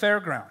County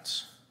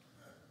Fairgrounds.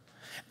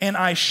 And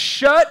I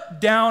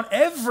shut down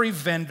every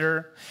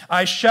vendor.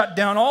 I shut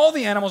down all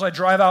the animals. I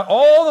drive out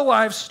all the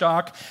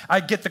livestock.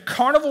 I get the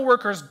carnival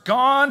workers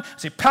gone. I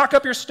say, pack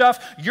up your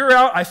stuff. You're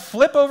out. I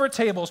flip over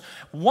tables.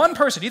 One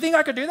person. Do you think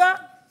I could do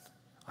that?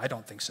 I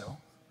don't think so.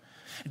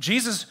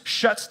 Jesus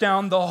shuts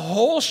down the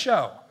whole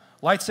show.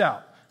 Lights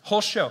out.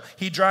 Whole show.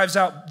 He drives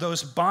out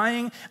those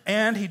buying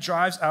and he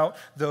drives out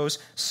those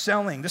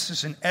selling. This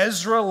is an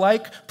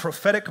Ezra-like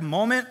prophetic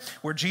moment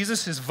where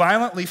Jesus is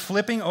violently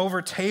flipping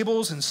over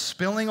tables and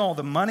spilling all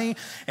the money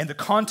and the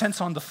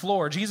contents on the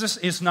floor. Jesus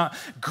is not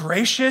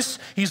gracious.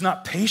 He's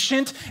not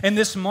patient in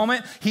this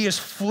moment. He is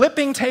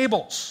flipping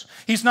tables.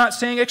 He's not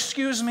saying,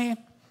 "Excuse me,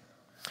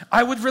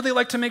 I would really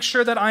like to make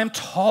sure that I'm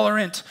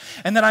tolerant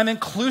and that I'm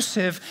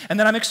inclusive and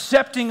that I'm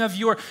accepting of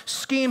your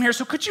scheme here.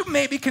 So could you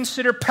maybe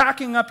consider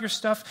packing up your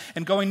stuff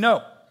and going?"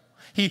 No.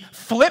 He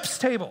flips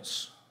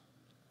tables.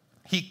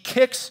 He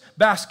kicks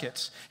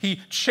baskets.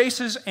 He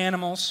chases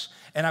animals.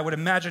 And I would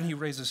imagine he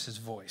raises his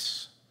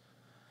voice.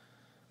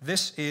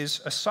 This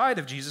is a side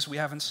of Jesus we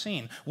haven't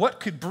seen. What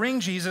could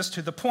bring Jesus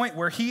to the point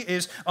where he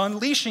is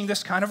unleashing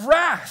this kind of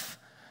wrath?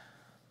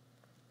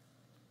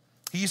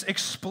 He's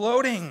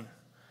exploding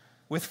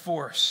with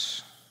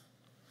force.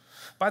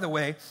 By the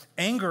way,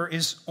 anger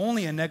is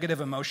only a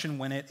negative emotion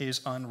when it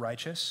is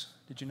unrighteous.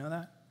 Did you know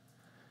that?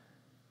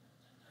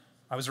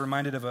 I was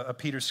reminded of a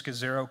Peter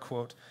Scazzero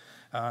quote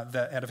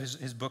that out of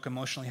his book,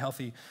 Emotionally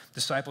Healthy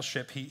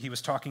Discipleship. He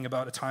was talking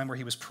about a time where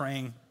he was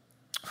praying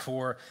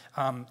for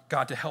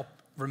God to help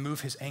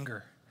remove his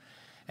anger.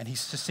 And he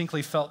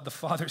succinctly felt the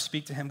Father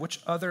speak to him, "Which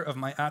other of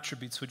my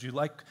attributes would you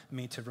like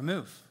me to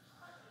remove?"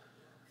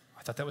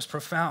 I thought that was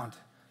profound.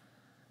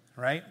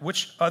 Right?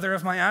 Which other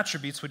of my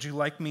attributes would you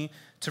like me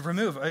to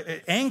remove?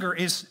 Anger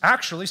is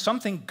actually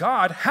something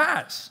God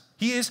has.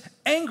 He is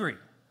angry,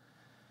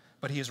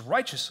 but he is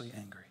righteously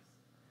angry.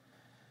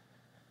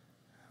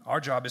 Our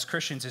job as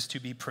Christians is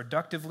to be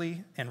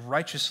productively and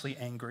righteously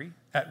angry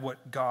at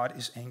what God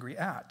is angry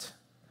at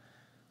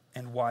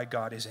and why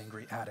God is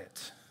angry at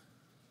it.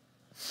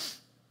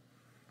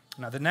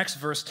 Now, the next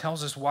verse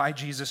tells us why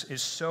Jesus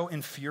is so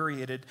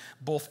infuriated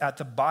both at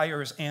the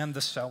buyers and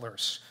the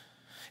sellers.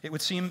 It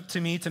would seem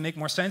to me to make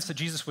more sense that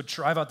Jesus would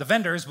drive out the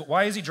vendors, but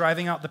why is he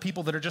driving out the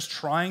people that are just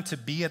trying to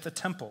be at the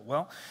temple?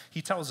 Well,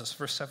 he tells us,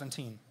 verse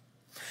 17.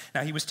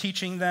 Now, he was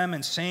teaching them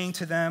and saying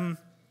to them,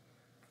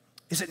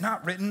 "Is it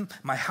not written,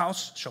 my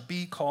house shall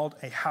be called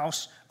a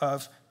house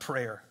of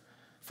prayer?"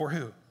 For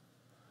who?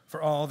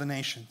 For all the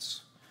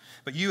nations.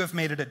 But you have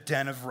made it a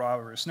den of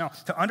robbers. Now,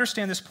 to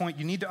understand this point,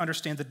 you need to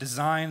understand the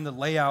design, the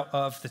layout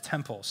of the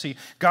temple. See,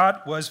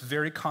 God was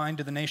very kind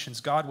to the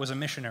nations. God was a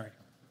missionary.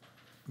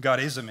 God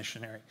is a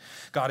missionary.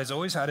 God has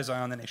always had his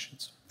eye on the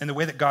nations. And the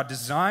way that God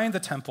designed the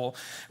temple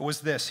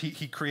was this.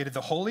 He created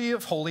the Holy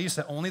of Holies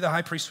that only the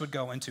high priest would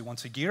go into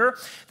once a year.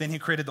 Then he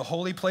created the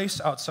holy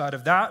place outside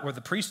of that where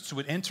the priests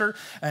would enter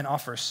and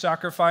offer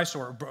sacrifice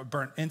or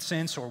burnt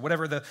incense or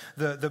whatever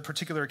the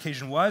particular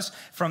occasion was.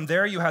 From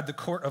there, you had the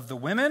court of the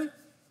women,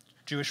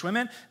 Jewish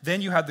women.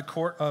 Then you had the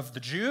court of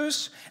the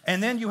Jews.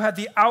 And then you had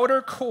the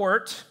outer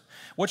court,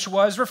 which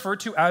was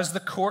referred to as the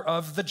court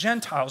of the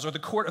Gentiles or the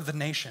court of the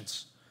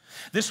nations.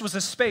 This was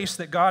a space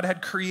that God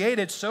had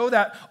created so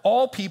that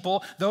all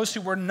people, those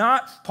who were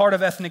not part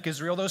of ethnic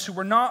Israel, those who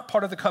were not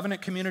part of the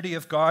covenant community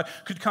of God,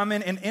 could come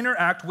in and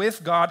interact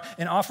with God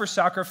and offer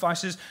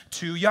sacrifices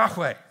to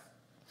Yahweh.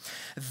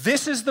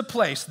 This is the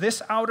place,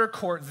 this outer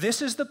court,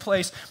 this is the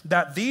place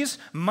that these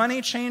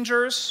money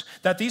changers,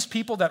 that these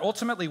people that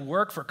ultimately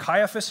work for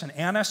Caiaphas and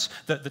Annas,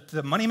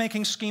 the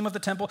money-making scheme of the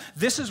temple,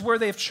 this is where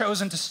they've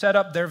chosen to set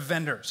up their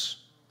vendors,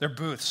 their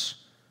booths.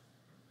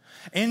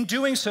 In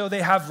doing so,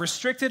 they have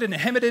restricted and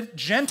inhibited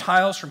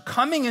Gentiles from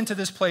coming into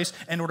this place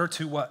in order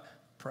to what?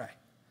 Pray.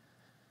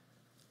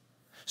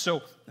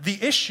 So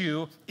the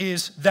issue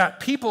is that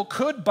people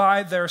could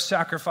buy their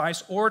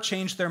sacrifice or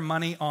change their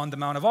money on the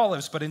Mount of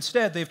Olives, but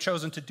instead they've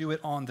chosen to do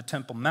it on the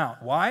Temple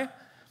Mount. Why?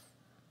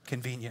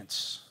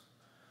 Convenience.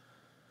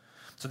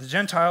 So the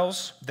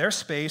Gentiles, their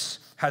space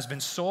has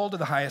been sold to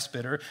the highest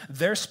bidder.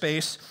 Their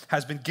space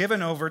has been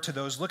given over to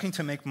those looking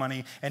to make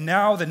money, and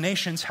now the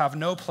nations have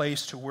no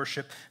place to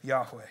worship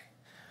Yahweh.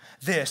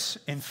 This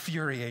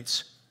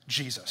infuriates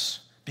Jesus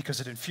because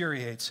it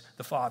infuriates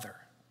the Father.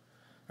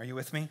 Are you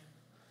with me?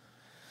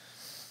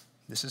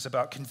 This is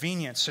about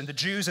convenience. And the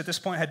Jews at this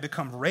point had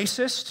become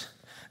racist.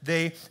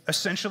 They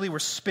essentially were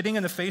spitting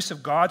in the face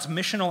of God's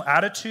missional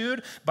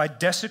attitude by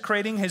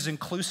desecrating his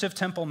inclusive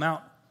Temple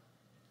Mount.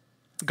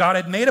 God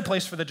had made a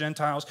place for the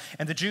Gentiles,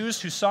 and the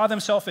Jews who saw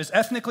themselves as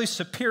ethnically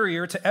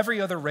superior to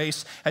every other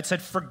race had said,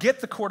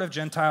 forget the court of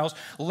Gentiles,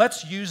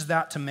 let's use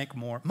that to make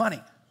more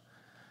money.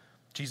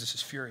 Jesus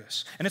is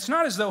furious. And it's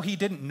not as though he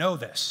didn't know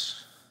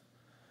this.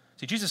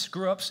 See, Jesus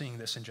grew up seeing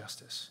this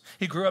injustice.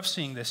 He grew up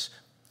seeing this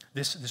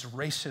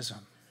racism,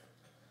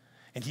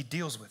 and he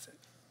deals with it.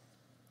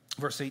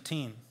 Verse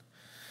 18,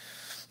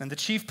 and the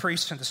chief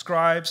priests and the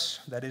scribes,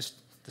 that is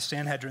the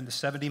Sanhedrin, the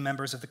 70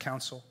 members of the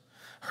council,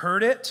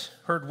 heard it.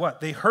 Heard what?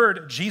 They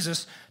heard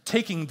Jesus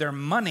taking their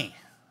money.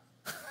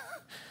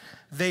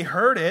 They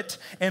heard it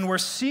and were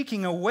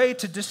seeking a way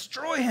to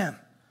destroy him,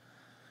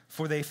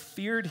 for they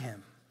feared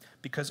him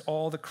because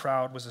all the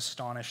crowd was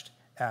astonished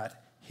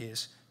at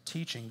his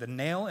teaching. The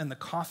nail in the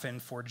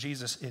coffin for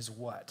Jesus is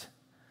what?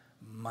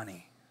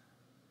 Money.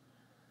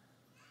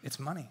 It's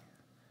money.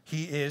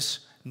 He is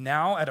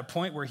now at a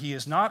point where he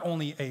is not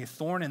only a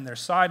thorn in their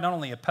side, not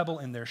only a pebble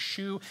in their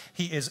shoe,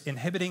 he is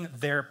inhibiting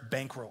their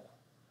bankroll.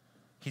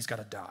 He's got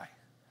to die.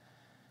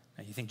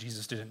 Now, you think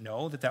Jesus didn't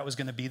know that that was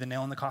going to be the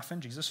nail in the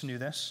coffin? Jesus knew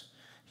this.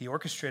 He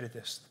orchestrated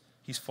this.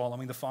 He's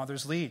following the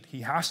Father's lead.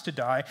 He has to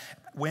die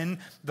when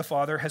the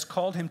Father has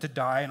called him to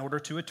die in order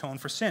to atone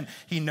for sin.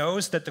 He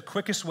knows that the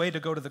quickest way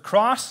to go to the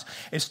cross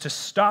is to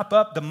stop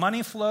up the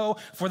money flow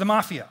for the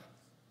mafia.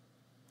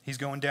 He's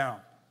going down.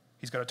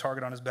 He's got a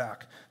target on his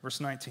back. Verse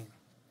 19.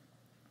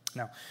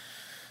 Now,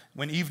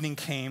 when evening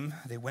came,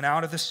 they went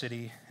out of the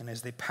city, and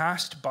as they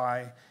passed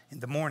by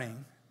in the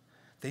morning,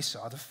 they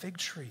saw the fig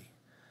tree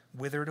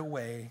withered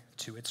away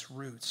to its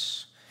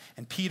roots.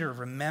 And Peter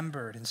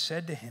remembered and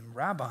said to him,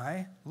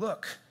 Rabbi,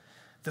 look,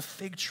 the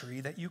fig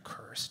tree that you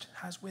cursed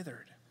has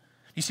withered.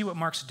 You see what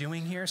Mark's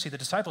doing here? See, the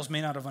disciples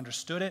may not have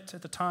understood it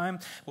at the time.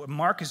 What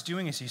Mark is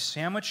doing is he's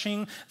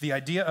sandwiching the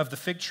idea of the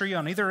fig tree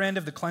on either end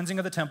of the cleansing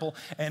of the temple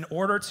in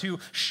order to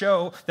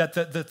show that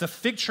the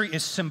fig tree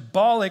is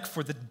symbolic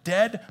for the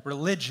dead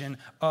religion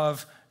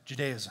of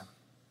Judaism.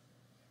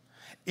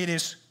 It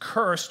is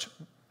cursed.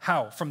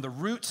 How? From the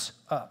roots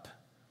up.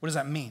 What does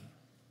that mean?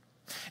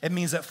 It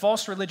means that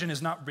false religion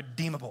is not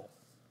redeemable.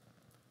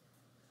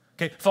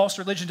 Okay, false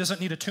religion doesn't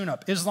need a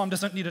tune-up. Islam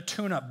doesn't need a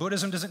tune-up.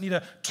 Buddhism doesn't need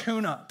a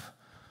tune-up.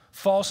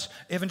 False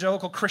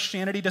evangelical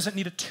Christianity doesn't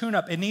need a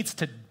tune-up. It needs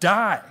to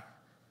die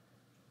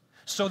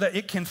so that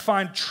it can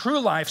find true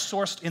life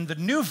sourced in the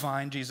new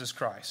vine, Jesus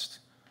Christ.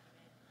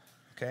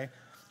 Okay?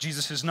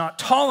 Jesus is not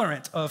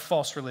tolerant of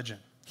false religion.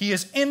 He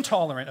is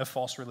intolerant of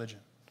false religion.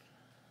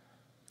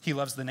 He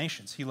loves the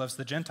nations. He loves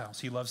the Gentiles.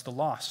 He loves the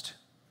lost.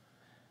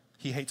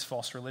 He hates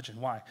false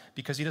religion. Why?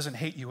 Because he doesn't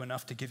hate you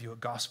enough to give you a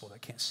gospel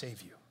that can't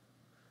save you.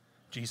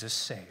 Jesus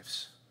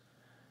saves.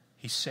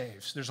 He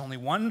saves. There's only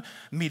one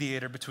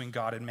mediator between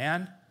God and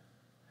man,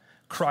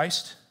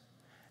 Christ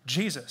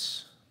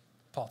Jesus,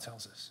 Paul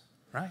tells us,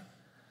 right?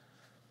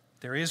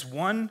 There is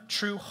one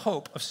true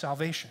hope of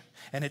salvation,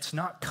 and it's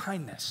not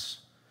kindness,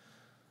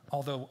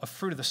 although a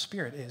fruit of the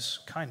Spirit is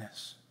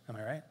kindness. Am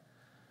I right?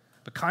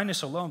 But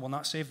kindness alone will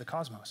not save the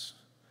cosmos.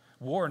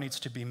 War needs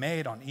to be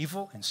made on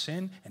evil and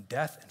sin and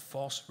death and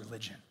false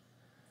religion.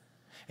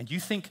 And you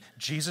think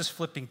Jesus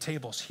flipping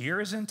tables here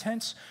is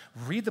intense?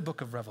 Read the book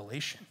of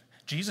Revelation.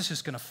 Jesus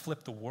is going to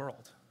flip the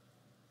world.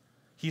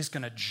 He is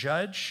going to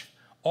judge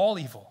all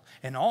evil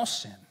and all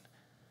sin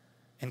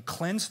and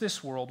cleanse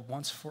this world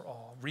once for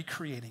all,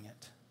 recreating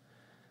it.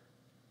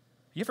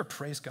 You ever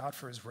praise God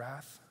for his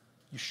wrath?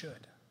 You should.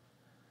 It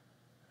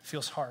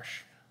feels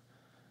harsh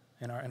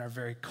in our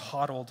very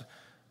coddled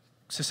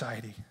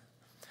society.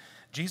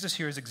 Jesus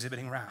here is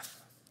exhibiting wrath,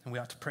 and we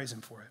ought to praise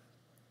him for it.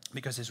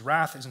 Because his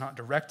wrath is not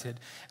directed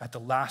at the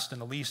last and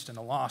the least and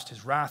the lost.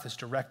 His wrath is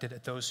directed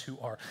at those who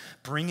are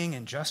bringing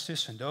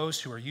injustice and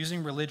those who are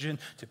using religion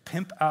to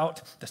pimp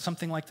out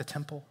something like the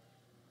temple.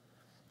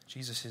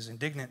 Jesus is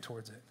indignant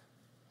towards it.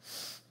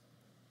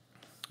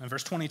 And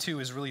verse 22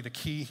 is really the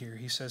key here.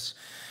 He says,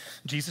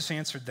 Jesus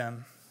answered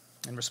them,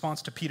 in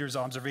response to Peter's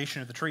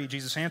observation of the tree,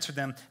 Jesus answered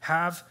them,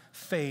 have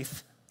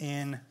faith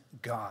in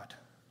God.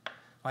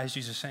 Why is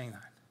Jesus saying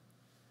that?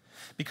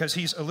 Because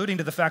he's alluding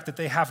to the fact that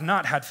they have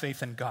not had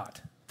faith in God.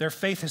 Their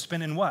faith has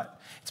been in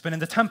what? It's been in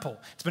the temple.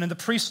 It's been in the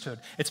priesthood.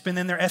 It's been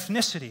in their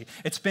ethnicity.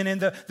 It's been in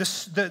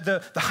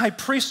the high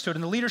priesthood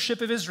and the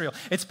leadership of Israel.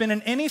 It's been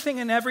in anything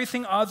and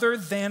everything other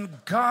than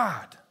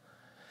God.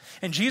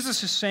 And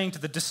Jesus is saying to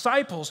the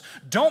disciples,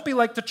 don't be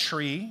like the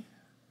tree.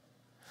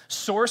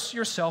 Source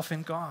yourself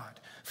in God.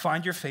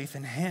 Find your faith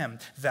in him.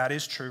 That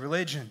is true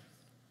religion.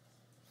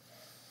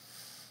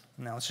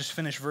 Now let's just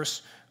finish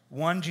verse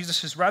 1. Jesus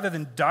says, rather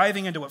than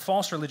diving into what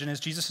false religion is,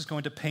 Jesus is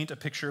going to paint a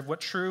picture of what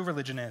true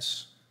religion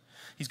is.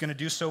 He's going to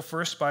do so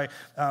first by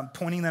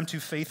pointing them to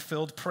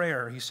faith-filled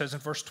prayer. He says in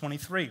verse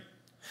 23,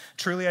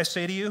 truly I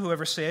say to you,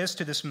 whoever says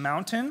to this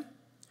mountain,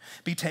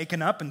 be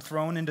taken up and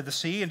thrown into the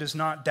sea, and does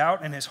not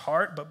doubt in his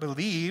heart, but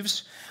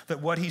believes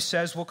that what he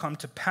says will come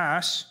to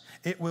pass,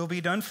 it will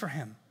be done for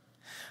him.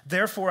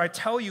 Therefore, I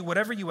tell you,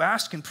 whatever you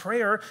ask in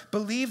prayer,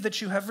 believe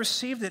that you have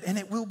received it, and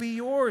it will be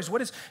yours.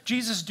 What is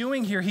Jesus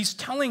doing here? He's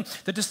telling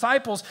the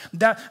disciples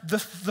that the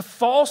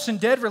false and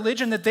dead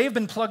religion that they've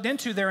been plugged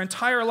into their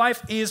entire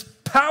life is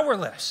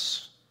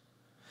powerless.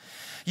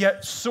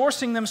 Yet,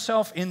 sourcing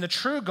themselves in the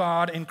true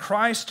God, in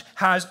Christ,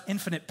 has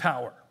infinite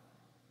power.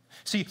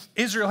 See,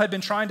 Israel had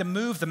been trying to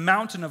move the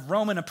mountain of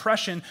Roman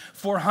oppression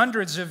for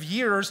hundreds of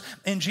years,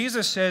 and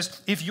Jesus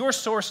says, if you're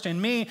sourced in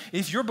me,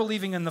 if you're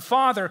believing in the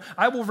Father,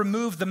 I will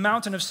remove the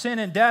mountain of sin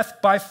and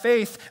death by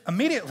faith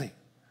immediately.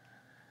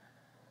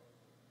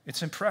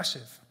 It's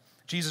impressive.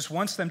 Jesus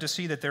wants them to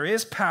see that there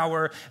is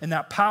power, and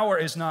that power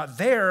is not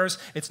theirs.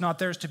 It's not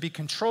theirs to be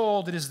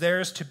controlled. It is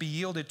theirs to be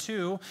yielded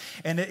to,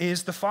 and it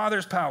is the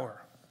Father's power.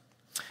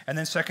 And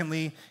then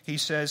secondly, he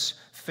says,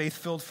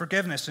 faith-filled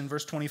forgiveness in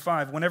verse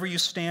 25. Whenever you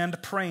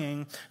stand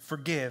praying,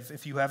 forgive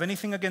if you have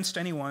anything against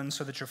anyone,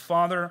 so that your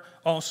Father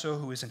also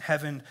who is in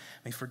heaven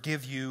may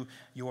forgive you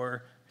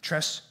your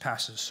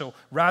trespasses. So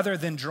rather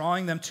than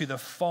drawing them to the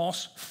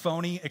false,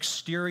 phony,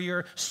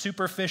 exterior,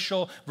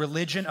 superficial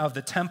religion of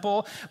the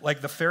temple, like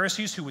the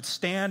Pharisees who would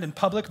stand in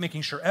public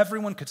making sure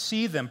everyone could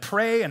see them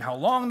pray and how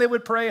long they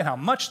would pray and how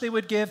much they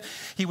would give,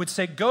 he would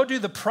say, go do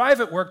the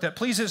private work that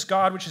pleases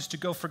God, which is to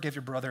go forgive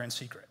your brother in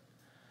secret.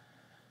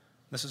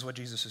 This is what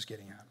Jesus is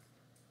getting at.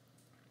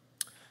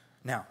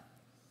 Now,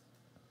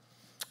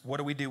 what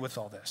do we do with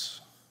all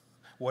this?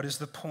 What is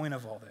the point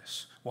of all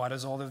this? Why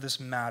does all of this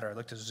matter? I'd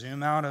like to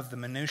zoom out of the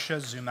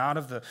minutia, zoom out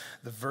of the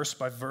verse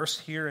by verse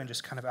here, and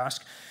just kind of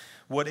ask,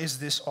 what is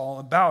this all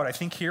about? I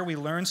think here we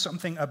learn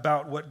something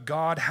about what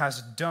God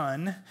has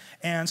done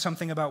and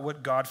something about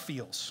what God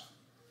feels.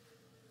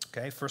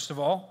 Okay, first of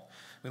all,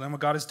 we learn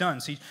what God has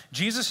done. See,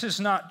 Jesus is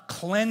not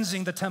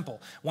cleansing the temple.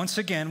 Once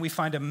again, we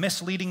find a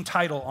misleading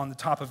title on the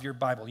top of your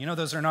Bible. You know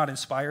those are not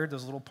inspired,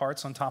 those little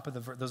parts on top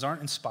of those aren't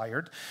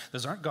inspired.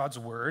 Those aren't God's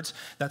words.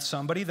 That's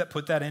somebody that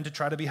put that in to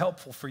try to be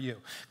helpful for you.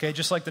 Okay,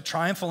 just like the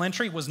triumphal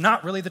entry was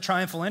not really the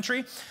triumphal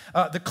entry.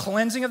 The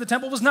cleansing of the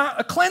temple was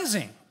not a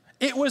cleansing.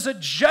 It was a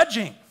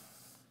judging.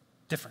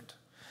 Different.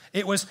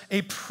 It was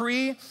a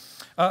prefacing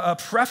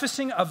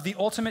of the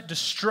ultimate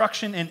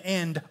destruction and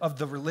end of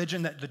the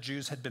religion that the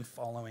Jews had been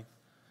following.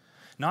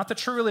 Not the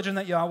true religion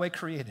that Yahweh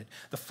created,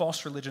 the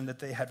false religion that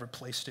they had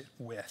replaced it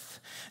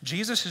with.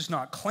 Jesus is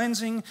not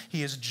cleansing,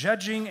 he is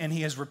judging, and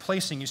he is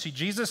replacing. You see,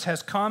 Jesus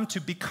has come to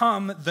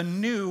become the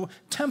new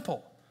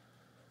temple.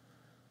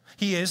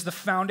 He is the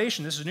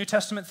foundation. This is New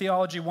Testament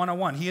Theology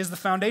 101. He is the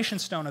foundation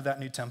stone of that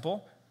new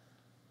temple.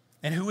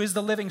 And who is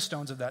the living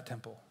stones of that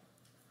temple?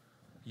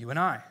 You and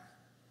I.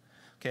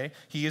 Okay,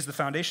 he is the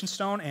foundation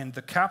stone and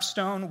the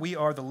capstone. We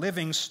are the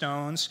living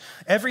stones.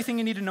 Everything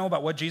you need to know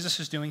about what Jesus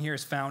is doing here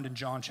is found in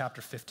John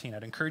chapter 15.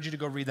 I'd encourage you to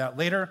go read that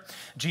later.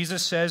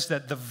 Jesus says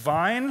that the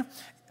vine,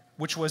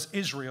 which was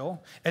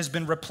Israel, has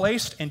been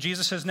replaced, and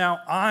Jesus says now,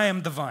 I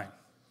am the vine.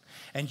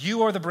 and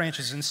you are the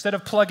branches. Instead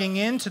of plugging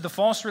into the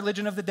false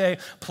religion of the day,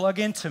 plug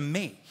into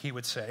me, he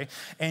would say,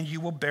 and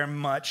you will bear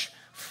much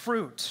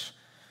fruit.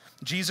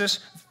 Jesus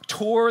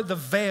tore the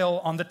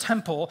veil on the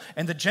temple,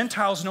 and the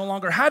Gentiles no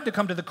longer had to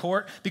come to the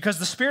court because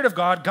the Spirit of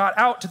God got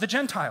out to the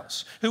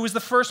Gentiles. Who was the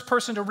first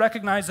person to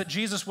recognize that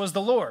Jesus was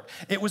the Lord?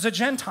 It was a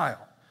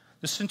Gentile,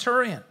 the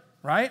centurion,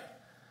 right?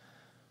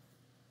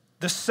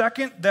 The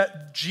second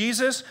that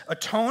Jesus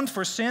atoned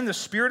for sin, the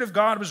Spirit of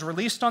God was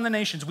released on the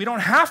nations. We don't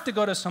have to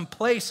go to some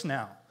place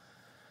now.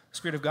 The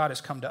Spirit of God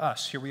has come to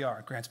us. Here we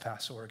are, Grants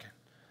Pass, Oregon.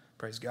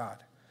 Praise God.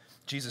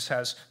 Jesus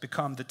has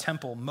become the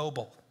temple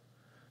mobile.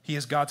 He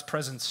is God's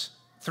presence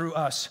through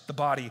us, the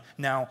body,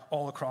 now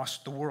all across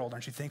the world.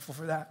 Aren't you thankful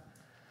for that?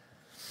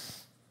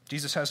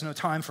 Jesus has no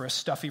time for a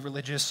stuffy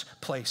religious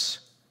place.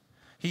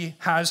 He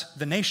has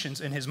the nations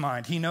in his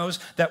mind. He knows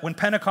that when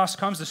Pentecost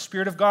comes, the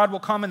Spirit of God will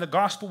come and the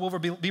gospel will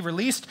be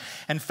released,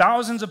 and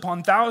thousands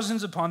upon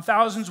thousands upon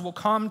thousands will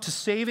come to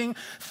saving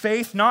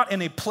faith, not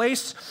in a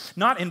place,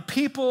 not in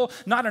people,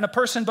 not in a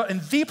person, but in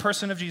the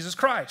person of Jesus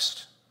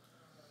Christ.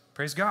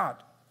 Praise God.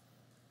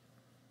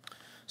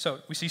 So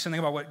we see something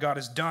about what God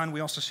has done. We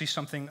also see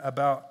something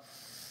about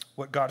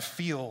what God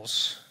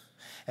feels,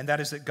 and that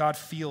is that God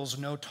feels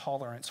no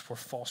tolerance for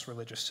false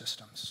religious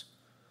systems.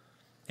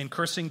 In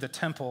cursing the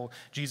temple,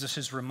 Jesus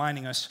is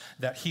reminding us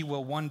that he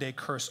will one day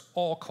curse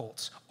all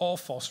cults, all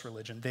false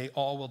religion. They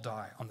all will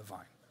die on the vine.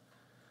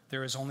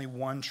 There is only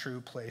one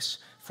true place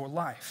for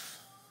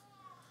life.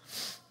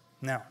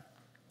 Now,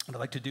 what I'd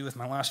like to do with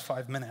my last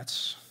 5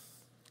 minutes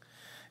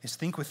is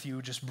think with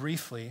you just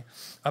briefly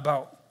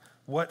about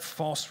what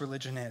false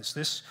religion is.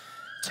 This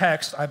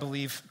text, I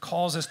believe,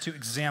 calls us to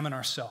examine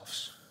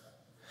ourselves.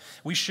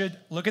 We should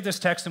look at this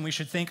text and we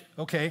should think,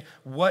 okay,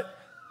 what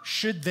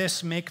should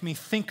this make me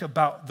think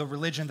about the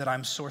religion that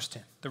I'm sourced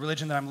in, the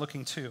religion that I'm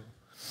looking to?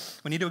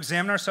 We need to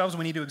examine ourselves.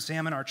 We need to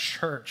examine our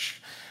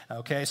church.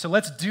 Okay, so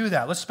let's do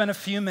that. Let's spend a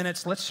few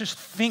minutes. Let's just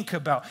think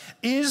about,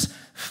 is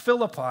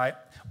Philippi,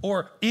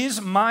 or is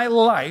my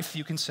life,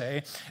 you can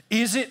say,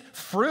 is it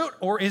fruit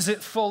or is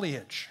it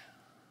foliage?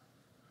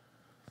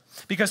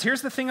 Because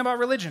here's the thing about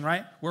religion,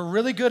 right? We're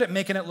really good at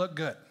making it look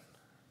good.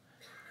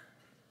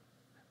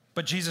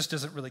 But Jesus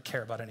doesn't really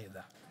care about any of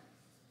that.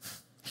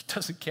 He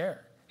doesn't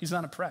care. He's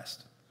not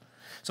impressed.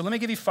 So let me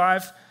give you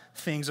 5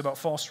 things about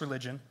false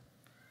religion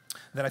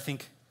that I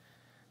think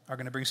are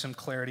going to bring some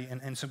clarity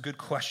and some good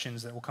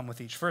questions that will come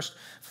with each. First,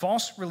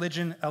 false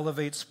religion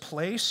elevates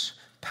place,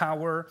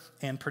 power,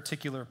 and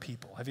particular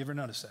people. Have you ever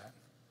noticed that?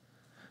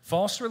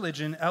 False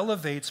religion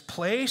elevates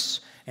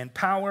place and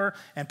power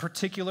and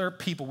particular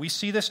people. We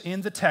see this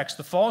in the text.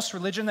 The false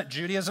religion that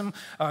Judaism,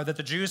 that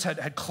the Jews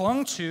had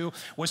clung to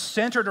was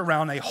centered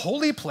around a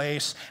holy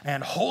place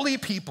and holy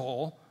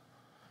people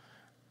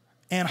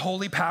and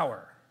holy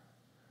power.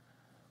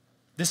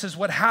 This is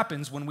what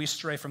happens when we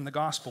stray from the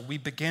gospel. We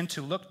begin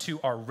to look to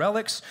our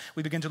relics.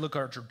 We begin to look at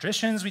our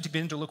traditions. We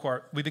begin to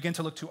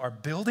look to our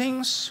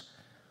buildings.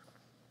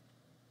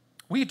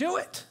 We do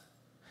it.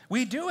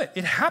 We do it.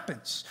 It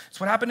happens. It's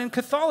what happened in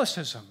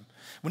Catholicism.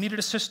 We needed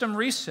a system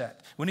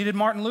reset. We needed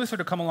Martin Luther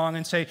to come along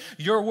and say,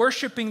 you're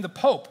worshiping the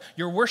Pope.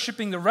 You're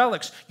worshiping the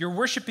relics. You're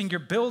worshiping your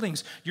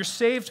buildings. You're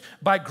saved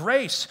by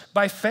grace,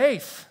 by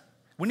faith.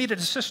 We needed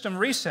a system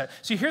reset.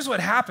 See, here's what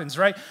happens,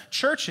 right?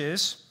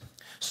 Churches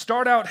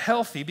start out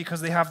healthy because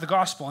they have the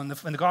gospel, and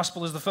the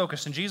gospel is the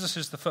focus, and Jesus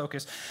is the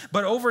focus.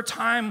 But over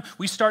time,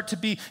 we start to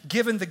be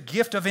given the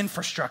gift of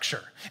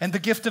infrastructure, and the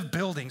gift of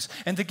buildings,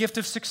 and the gift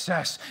of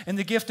success, and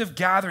the gift of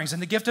gatherings,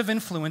 and the gift of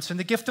influence, and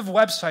the gift of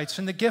websites,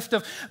 and the gift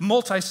of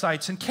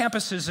multi-sites, and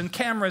campuses, and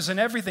cameras, and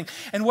everything.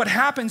 And what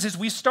happens is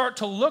we start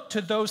to look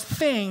to those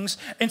things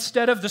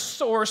instead of the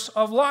source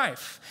of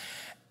life.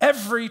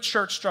 Every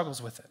church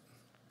struggles with it.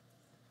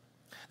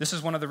 This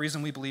is one of the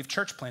reasons we believe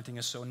church planting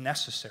is so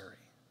necessary.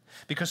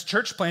 Because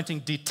church planting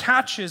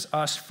detaches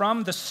us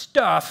from the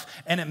stuff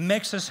and it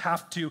makes us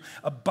have to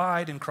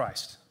abide in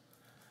Christ.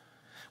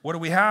 What do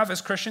we have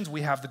as Christians?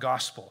 We have the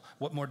gospel.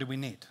 What more do we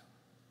need?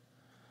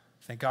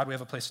 Thank God we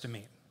have a place to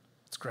meet.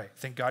 It's great.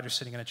 Thank God you're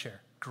sitting in a chair.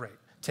 Great.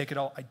 Take it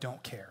all. I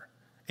don't care.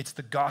 It's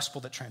the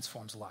gospel that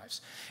transforms lives.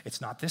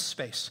 It's not this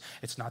space.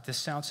 It's not this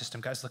sound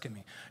system. Guys, look at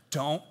me.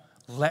 Don't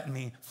let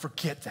me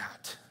forget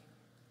that.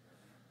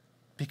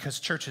 Because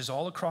churches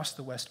all across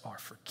the West are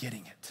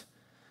forgetting it.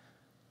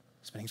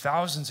 Spending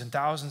thousands and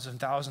thousands and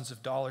thousands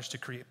of dollars to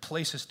create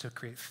places, to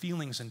create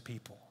feelings in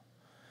people,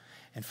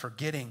 and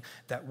forgetting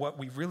that what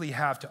we really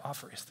have to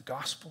offer is the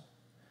gospel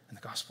and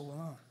the gospel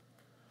alone.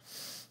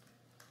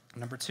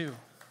 Number 2,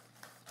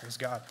 praise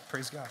God,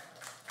 praise God.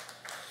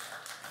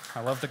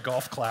 I love the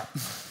golf clap.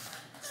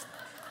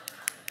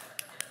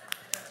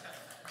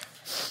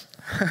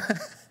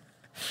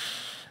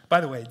 By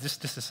the way,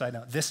 just a side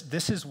note,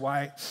 this is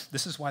why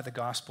the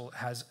gospel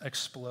has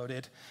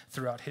exploded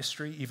throughout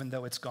history, even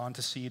though it's gone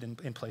to seed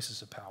in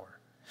places of power.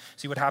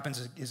 See, what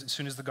happens is as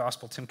soon as the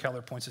gospel, Tim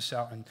Keller points this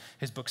out in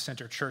his book,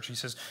 Center Church, he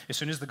says, as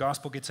soon as the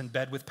gospel gets in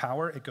bed with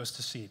power, it goes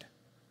to seed.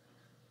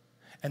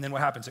 And then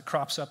what happens? It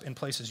crops up in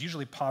places,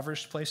 usually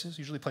impoverished places,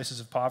 usually places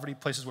of poverty,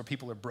 places where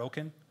people are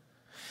broken.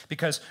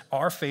 Because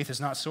our faith is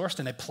not sourced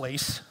in a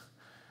place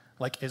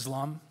like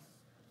Islam.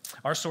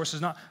 Our faith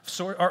is not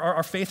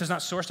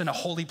sourced in a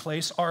holy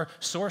place. Our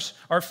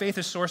faith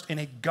is sourced in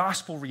a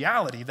gospel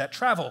reality that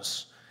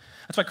travels.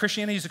 That's why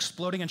Christianity is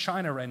exploding in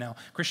China right now.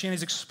 Christianity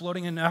is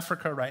exploding in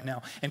Africa right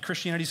now. And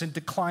Christianity is in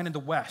decline in the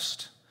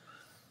West.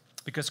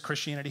 Because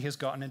Christianity has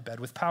gotten in bed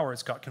with power.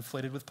 It's got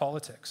conflated with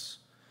politics.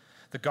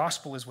 The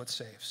gospel is what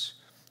saves.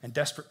 And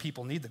desperate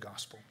people need the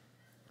gospel.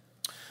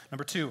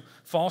 Number 2,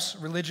 false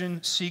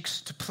religion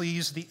seeks to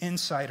please the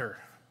insider.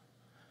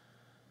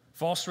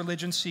 False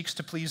religion seeks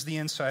to please the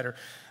insider.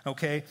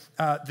 Okay,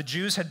 the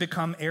Jews had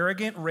become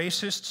arrogant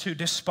racists who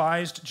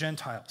despised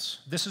Gentiles.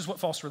 This is what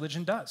false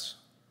religion does.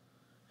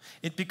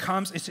 It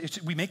becomes,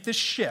 we make this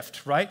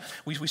shift, right?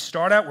 We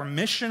start out, we're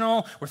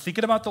missional, we're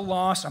thinking about the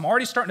lost. I'm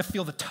already starting to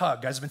feel the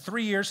tug. Guys, it's been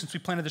 3 years since we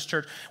planted this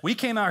church. We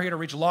came out here to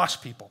reach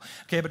lost people.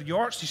 Okay, but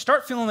you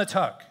start feeling the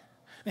tug.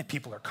 And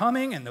people are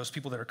coming, and those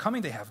people that are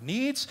coming, they have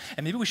needs,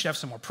 and maybe we should have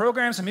some more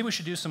programs, and maybe we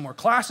should do some more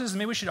classes, and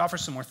maybe we should offer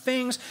some more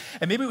things,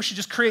 and maybe we should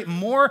just create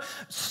more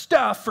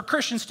stuff for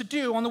Christians to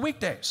do on the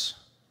weekdays.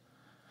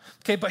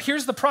 Okay, but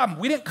here's the problem.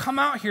 We didn't come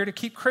out here to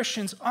keep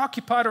Christians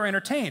occupied or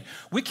entertained.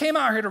 We came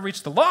out here to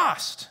reach the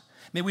lost.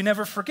 May we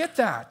never forget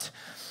that.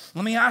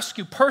 Let me ask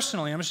you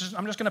personally, I'm just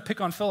going to pick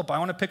on Philip. I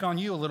want to pick on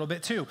you a little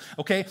bit too,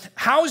 okay?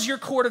 How's your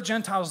court of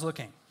Gentiles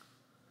looking?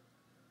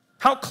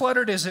 How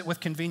cluttered is it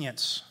with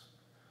convenience?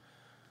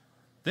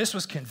 This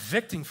was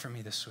convicting for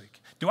me this week.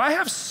 Do I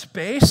have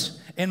space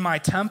in my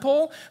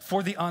temple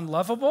for the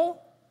unlovable,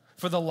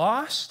 for the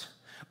lost?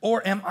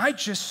 Or am I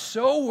just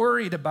so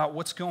worried about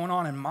what's going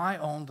on in my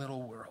own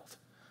little world?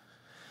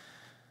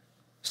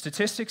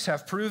 Statistics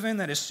have proven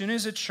that as soon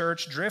as a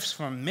church drifts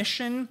from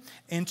mission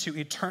into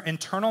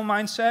internal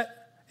mindset,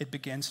 it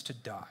begins to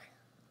die.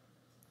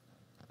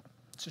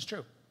 This is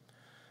true.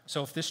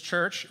 So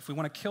if we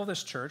want to kill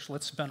this church,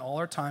 let's spend all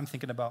our time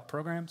thinking about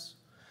programs,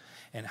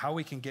 and how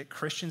we can get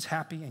Christians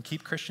happy and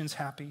keep Christians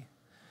happy.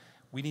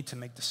 We need to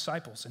make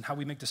disciples. And how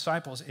we make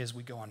disciples is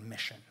we go on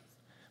mission.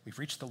 We've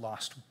reached the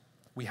lost.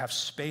 We have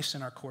space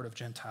in our court of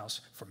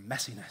Gentiles for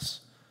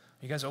messiness.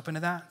 Are you guys open to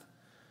that?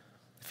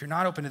 If you're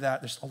not open to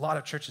that, there's a lot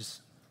of churches.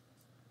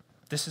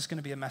 This is going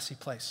to be a messy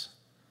place.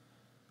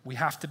 We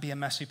have to be a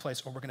messy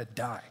place or we're going to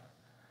die.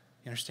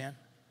 You understand?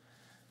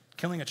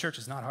 Killing a church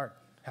is not hard.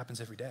 It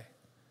happens every day.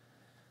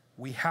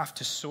 We have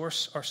to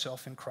source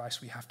ourselves in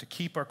Christ. We have to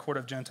keep our court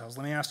of Gentiles.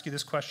 Let me ask you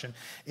this question.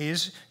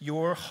 Is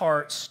your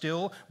heart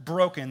still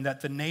broken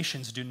that the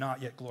nations do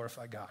not yet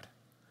glorify God?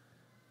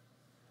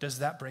 Does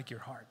that break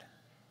your heart?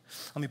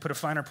 Let me put a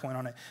finer point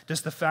on it.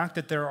 Does the fact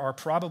that there are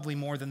probably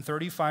more than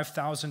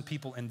 35,000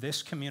 people in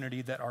this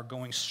community that are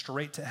going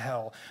straight to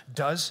hell,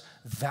 does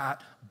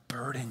that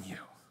burden you?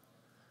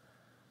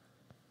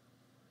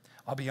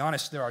 I'll be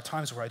honest, there are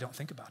times where I don't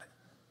think about it.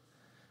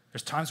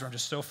 There's times where I'm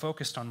just so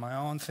focused on my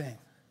own thing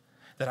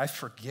that I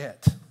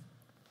forget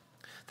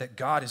that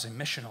God is a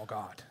missional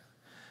God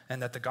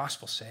and that the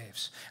gospel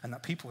saves and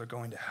that people are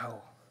going to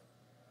hell.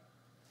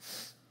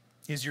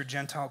 Is your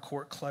Gentile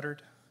court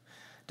cluttered?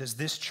 Does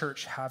this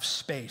church have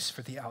space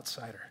for the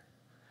outsider?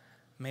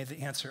 May the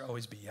answer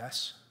always be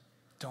yes.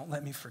 Don't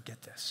let me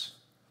forget this,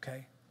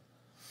 okay?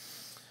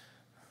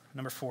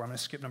 Number 4, I'm going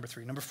to skip number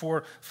 3. Number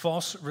 4,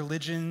 false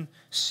religion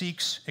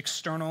seeks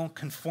external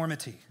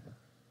conformity.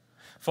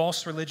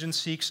 False religion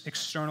seeks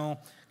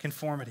external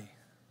conformity.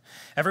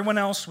 Everyone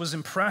else was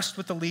impressed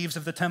with the leaves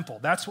of the temple.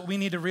 That's what we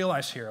need to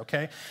realize here,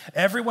 okay?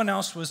 Everyone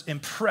else was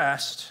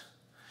impressed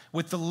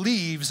with the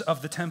leaves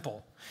of the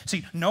temple.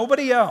 See,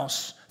 nobody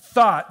else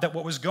thought that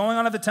what was going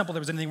on at the temple,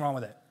 there was anything wrong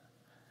with it.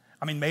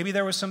 I mean, maybe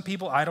there was some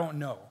people, I don't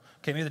know.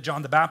 Okay, maybe the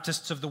John the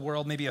Baptists of the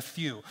world, maybe a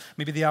few,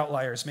 maybe the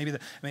outliers, maybe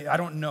I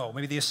don't know,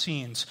 maybe the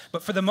Essenes.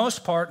 But for the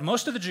most part,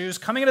 most of the Jews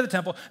coming into the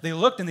temple, they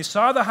looked and they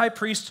saw the high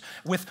priest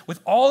with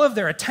all of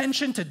their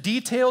attention to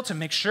detail to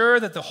make sure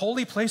that the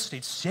holy place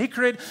stayed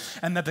sacred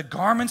and that the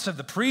garments of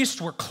the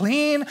priest were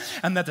clean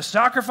and that the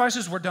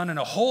sacrifices were done in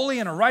a holy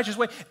and a righteous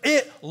way.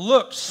 It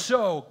looked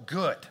so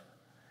good.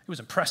 It was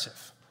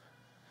impressive.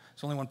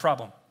 There's only one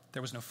problem.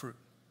 There was no fruit.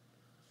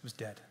 It was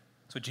dead.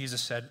 That's what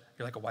Jesus said.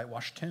 You're like a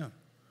whitewashed tomb.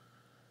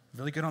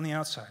 Really good on the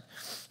outside.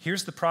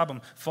 Here's the problem.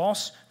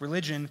 False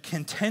religion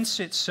contents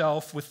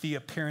itself with the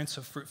appearance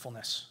of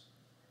fruitfulness.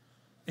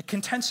 It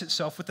contents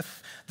itself with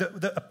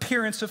the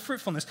appearance of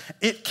fruitfulness.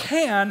 It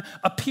can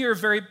appear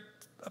very,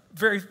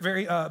 very,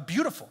 very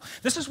beautiful.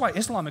 This is why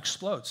Islam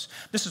explodes.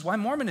 This is why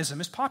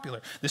Mormonism is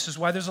popular. This is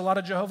why there's a lot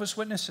of Jehovah's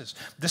Witnesses.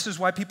 This is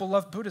why people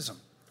love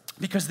Buddhism.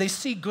 Because they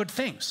see good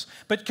things.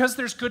 But because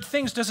there's good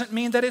things doesn't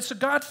mean that it's a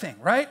God thing,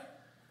 right?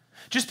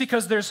 Just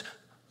because there's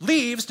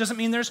leaves doesn't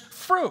mean there's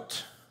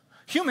fruit.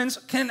 Humans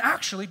can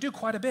actually do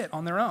quite a bit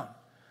on their own.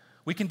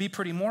 We can be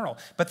pretty moral.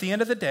 But at the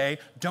end of the day,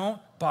 don't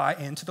buy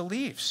into the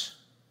leaves.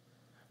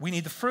 We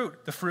need the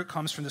fruit. The fruit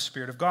comes from the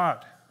Spirit of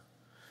God.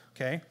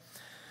 Okay?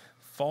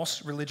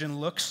 False religion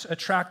looks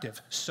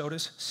attractive. So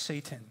does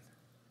Satan.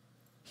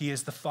 He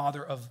is the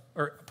father of,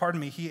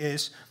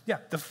 he's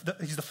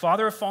the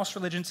father of false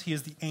religions. He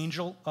is the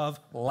angel of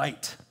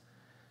light.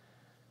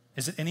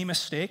 Is it any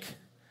mistake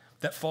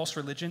that false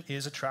religion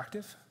is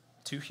attractive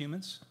to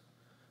humans?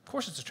 Of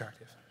course it's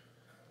attractive.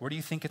 Where do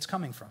you think it's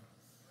coming from?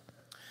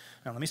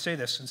 Now, let me say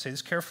this, and say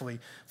this carefully.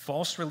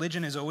 False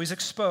religion is always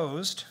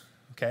exposed,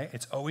 okay?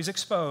 It's always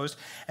exposed,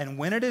 and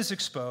when it is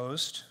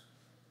exposed,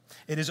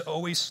 it is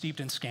always steeped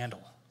in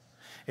scandal.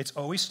 It's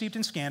always steeped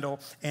in scandal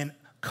and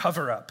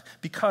cover-up.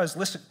 Because,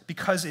 listen,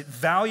 because it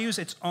values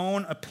its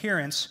own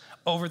appearance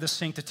over the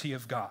sanctity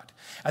of God.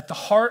 At the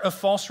heart of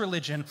false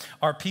religion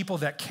are people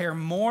that care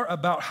more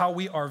about how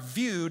we are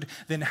viewed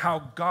than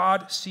how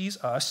God sees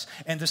us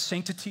and the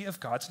sanctity of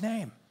God's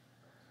name.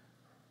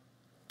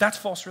 That's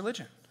false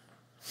religion.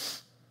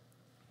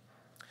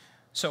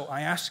 So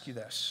I ask you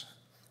this.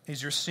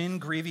 Is your sin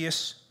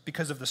grievous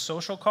because of the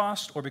social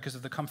cost or because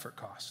of the comfort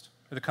cost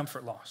or the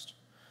comfort lost?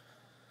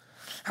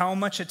 How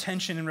much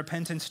attention and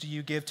repentance do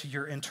you give to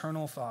your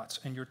internal thoughts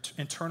and your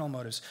internal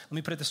motives? Let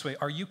me put it this way.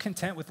 Are you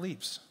content with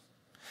leaves?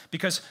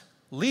 Because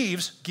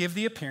leaves give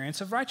the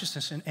appearance of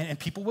righteousness, and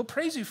people will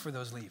praise you for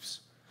those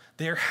leaves.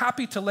 They're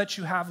happy to let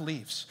you have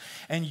leaves.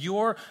 And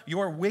your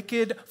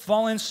wicked,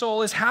 fallen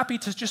soul is happy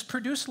to just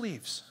produce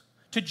leaves,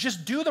 to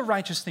just do the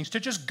righteous things, to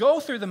just go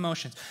through the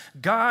motions.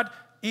 God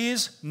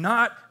is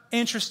not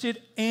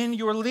interested in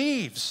your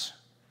leaves.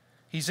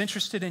 He's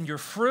interested in your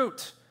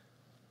fruit.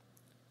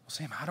 Well,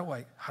 Sam, how do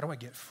I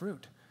get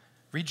fruit?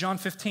 Read John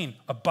 15.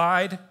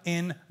 Abide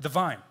in the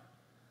vine.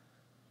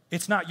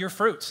 It's not your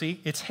fruit,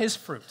 see? It's his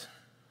fruit.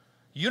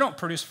 You don't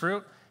produce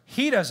fruit.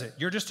 He does it.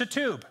 You're just a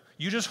tube.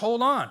 You just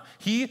hold on.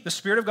 He, the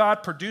Spirit of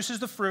God, produces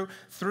the fruit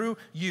through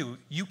you.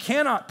 You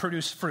cannot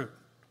produce fruit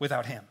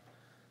without him,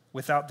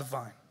 without the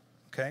vine,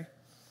 okay?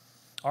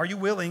 Are you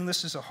willing,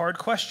 this is a hard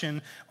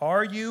question,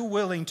 are you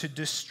willing to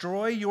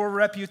destroy your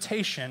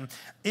reputation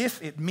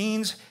if it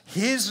means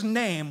his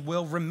name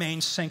will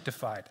remain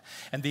sanctified?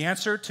 And the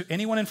answer to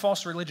anyone in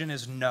false religion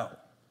is no.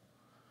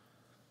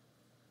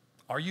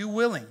 Are you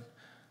willing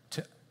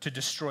to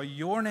destroy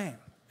your name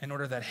in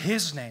order that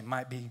his name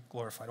might be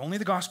glorified? Only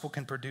the gospel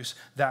can produce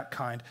that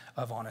kind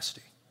of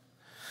honesty.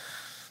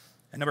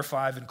 And number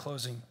 5, in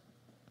closing,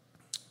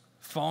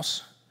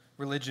 false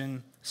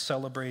religion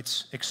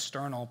celebrates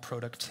external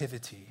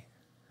productivity.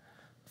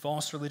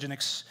 False religion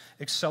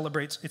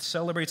celebrates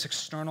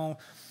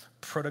external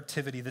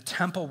productivity. The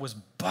temple was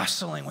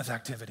bustling with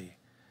activity.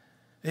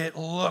 It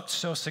looked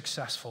so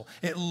successful.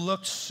 It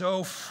looked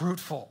so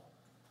fruitful.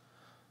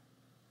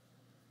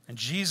 And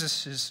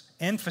Jesus is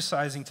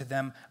emphasizing to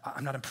them,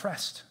 I'm not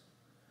impressed.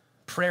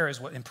 Prayer is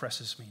what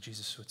impresses me,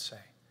 Jesus would say.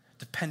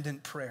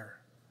 Dependent prayer.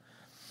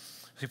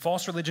 See,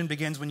 false religion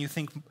begins when you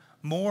think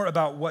more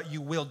about what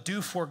you will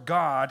do for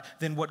God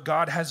than what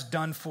God has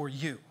done for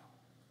you.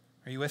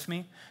 Are you with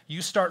me?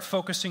 You start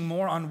focusing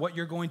more on what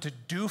you're going to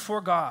do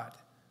for God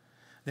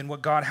than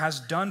what God has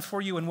done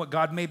for you and what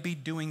God may be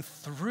doing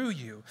through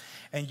you.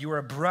 And you are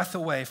a breath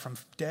away from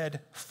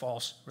dead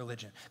false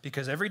religion.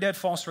 Because every dead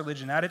false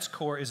religion at its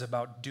core is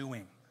about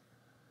doing.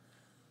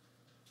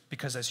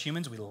 Because as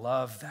humans, we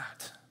love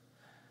that.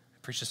 I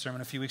preached a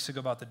sermon a few weeks ago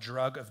about the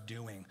drug of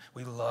doing.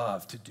 We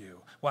love to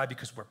do. Why?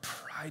 Because we're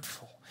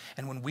prideful.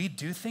 And when we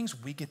do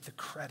things, we get the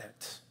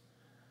credit.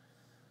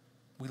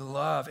 We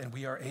love and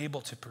we are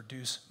able to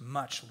produce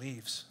much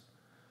leaves.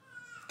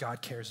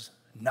 God cares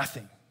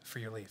nothing for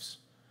your leaves.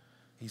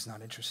 He's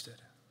not interested.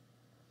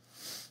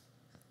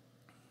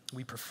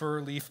 We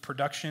prefer leaf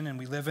production, and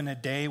we live in a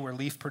day where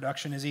leaf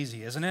production is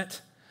easy, isn't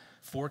it?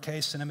 4K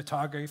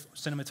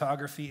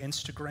cinematography,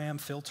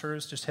 Instagram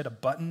filters, just hit a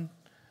button.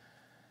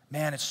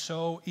 Man, it's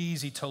so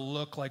easy to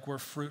look like we're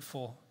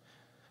fruitful.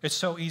 It's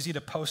so easy to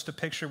post a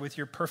picture with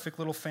your perfect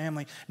little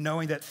family,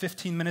 knowing that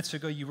 15 minutes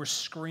ago you were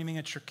screaming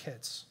at your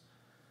kids.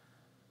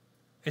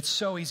 It's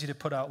so easy to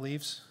put out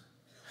leaves.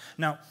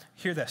 Now,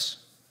 hear this.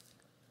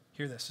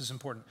 Hear this, this is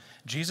important.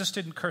 Jesus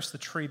didn't curse the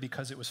tree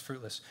because it was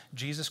fruitless.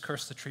 Jesus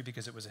cursed the tree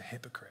because it was a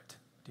hypocrite.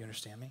 Do you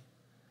understand me?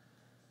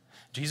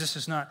 Jesus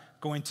is not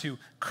going to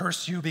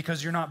curse you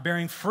because you're not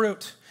bearing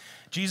fruit.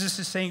 Jesus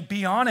is saying,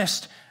 be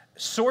honest,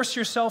 source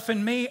yourself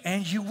in me,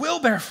 and you will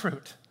bear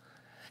fruit.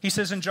 He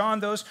says in John,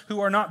 those who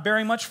are not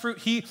bearing much fruit,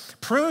 he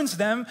prunes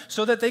them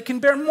so that they can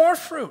bear more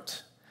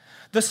fruit.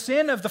 The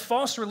sin of the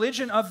false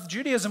religion of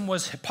Judaism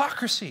was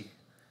hypocrisy.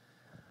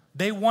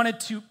 They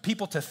wanted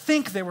people to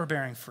think they were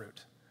bearing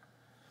fruit.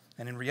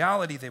 And in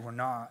reality, they were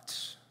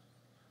not.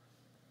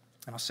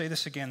 And I'll say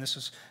this again. This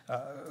is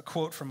a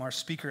quote from our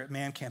speaker at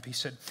Man Camp. He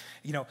said,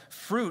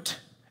 fruit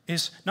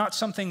is not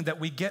something that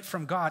we get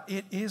from God.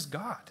 It is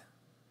God.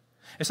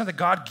 It's not that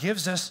God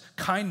gives us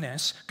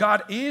kindness.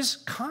 God is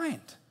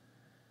kind.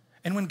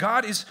 And when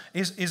God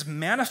is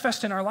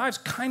manifest in our lives,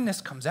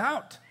 kindness comes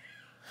out.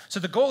 So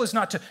the goal is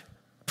not to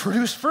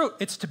produce fruit.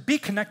 It's to be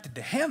connected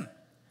to him.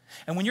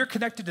 And when you're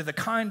connected to the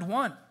kind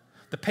one,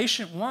 the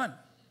patient one,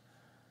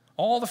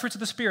 all the fruits of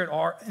the Spirit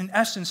are, in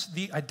essence,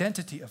 the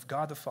identity of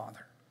God the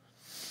Father.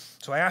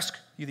 So I ask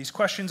you these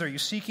questions. Are you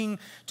seeking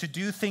to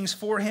do things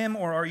for him,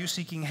 or are you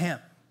seeking him?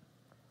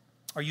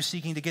 Are you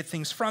seeking to get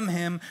things from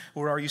him,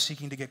 or are you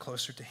seeking to get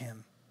closer to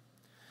him?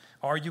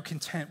 Are you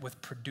content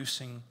with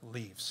producing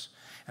leaves?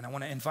 And I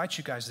want to invite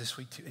you guys this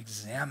week to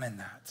examine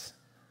that.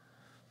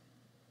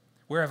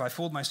 Where have I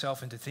fooled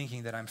myself into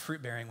thinking that I'm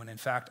fruit-bearing when in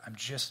fact I'm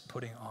just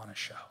putting on a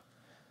show?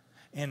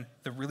 And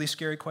the really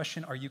scary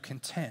question, are you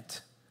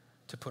content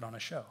to put on a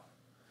show?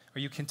 Are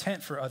you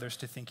content for others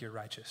to think you're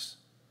righteous?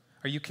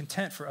 Are you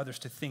content for others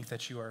to think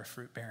that you are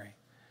fruit-bearing?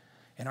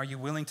 And are you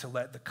willing to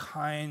let the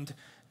kind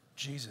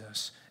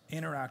Jesus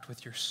interact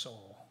with your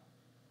soul?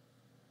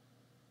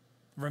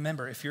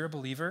 Remember, if you're a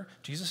believer,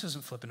 Jesus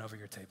isn't flipping over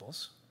your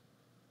tables.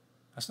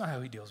 That's not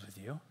how he deals with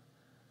you.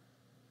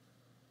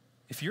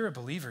 If you're a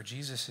believer,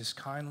 Jesus is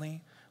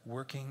kindly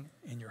working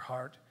in your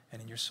heart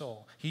and in your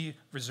soul. He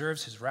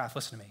reserves his wrath.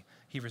 Listen to me.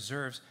 He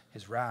reserves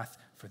his wrath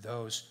for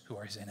those who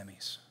are his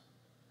enemies.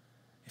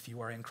 If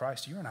you are in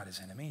Christ, you are not his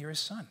enemy, you're his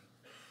son.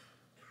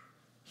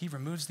 He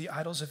removes the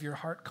idols of your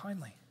heart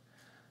kindly.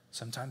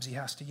 Sometimes he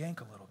has to yank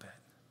a little bit.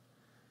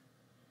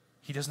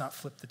 He does not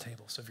flip the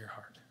tables of your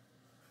heart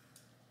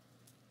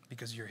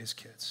because you're his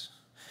kids.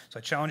 So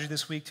I challenge you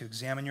this week to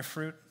examine your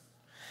fruit.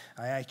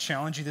 I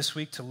challenge you this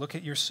week to look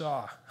at your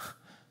saw.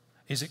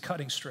 Is it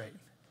cutting straight?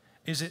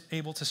 Is it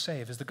able to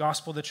save? Is the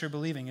gospel that you're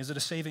believing, is it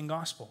a saving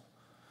gospel?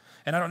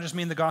 And I don't just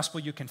mean the gospel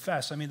you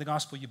confess, I mean the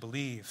gospel you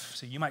believe.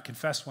 See, you might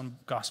confess one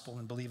gospel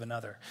and believe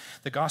another.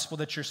 The gospel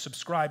that you're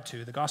subscribed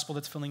to, the gospel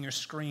that's filling your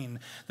screen,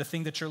 the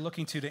thing that you're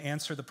looking to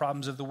answer the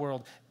problems of the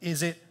world,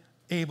 is it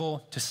able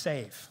to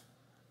save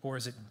or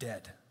is it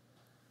dead?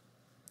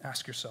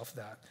 Ask yourself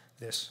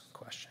this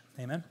question.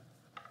 Amen?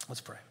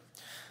 Let's pray.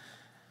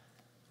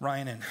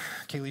 Ryan and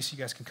Kaylee, you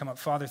guys can come up.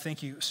 Father,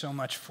 thank you so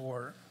much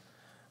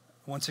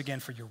once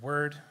again for your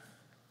word.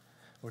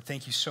 Lord,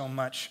 thank you so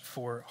much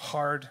for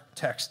hard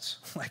texts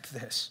like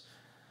this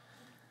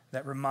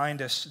that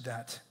remind us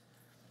that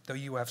though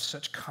you have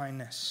such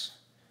kindness,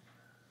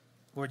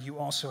 Lord, you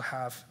also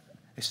have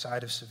a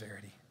side of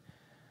severity.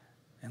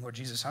 And Lord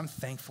Jesus, I'm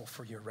thankful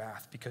for your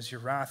wrath because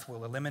your wrath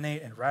will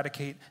eliminate and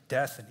eradicate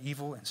death and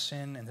evil and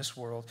sin in this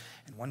world.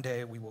 And one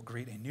day we will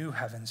greet a new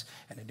heavens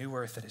and a new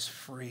earth that is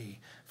free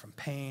from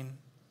pain,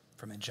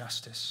 from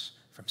injustice,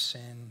 from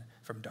sin,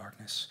 from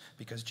darkness.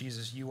 Because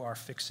Jesus, you are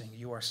fixing,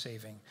 you are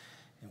saving,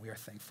 and we are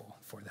thankful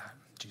for that.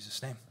 In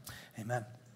Jesus' name, amen.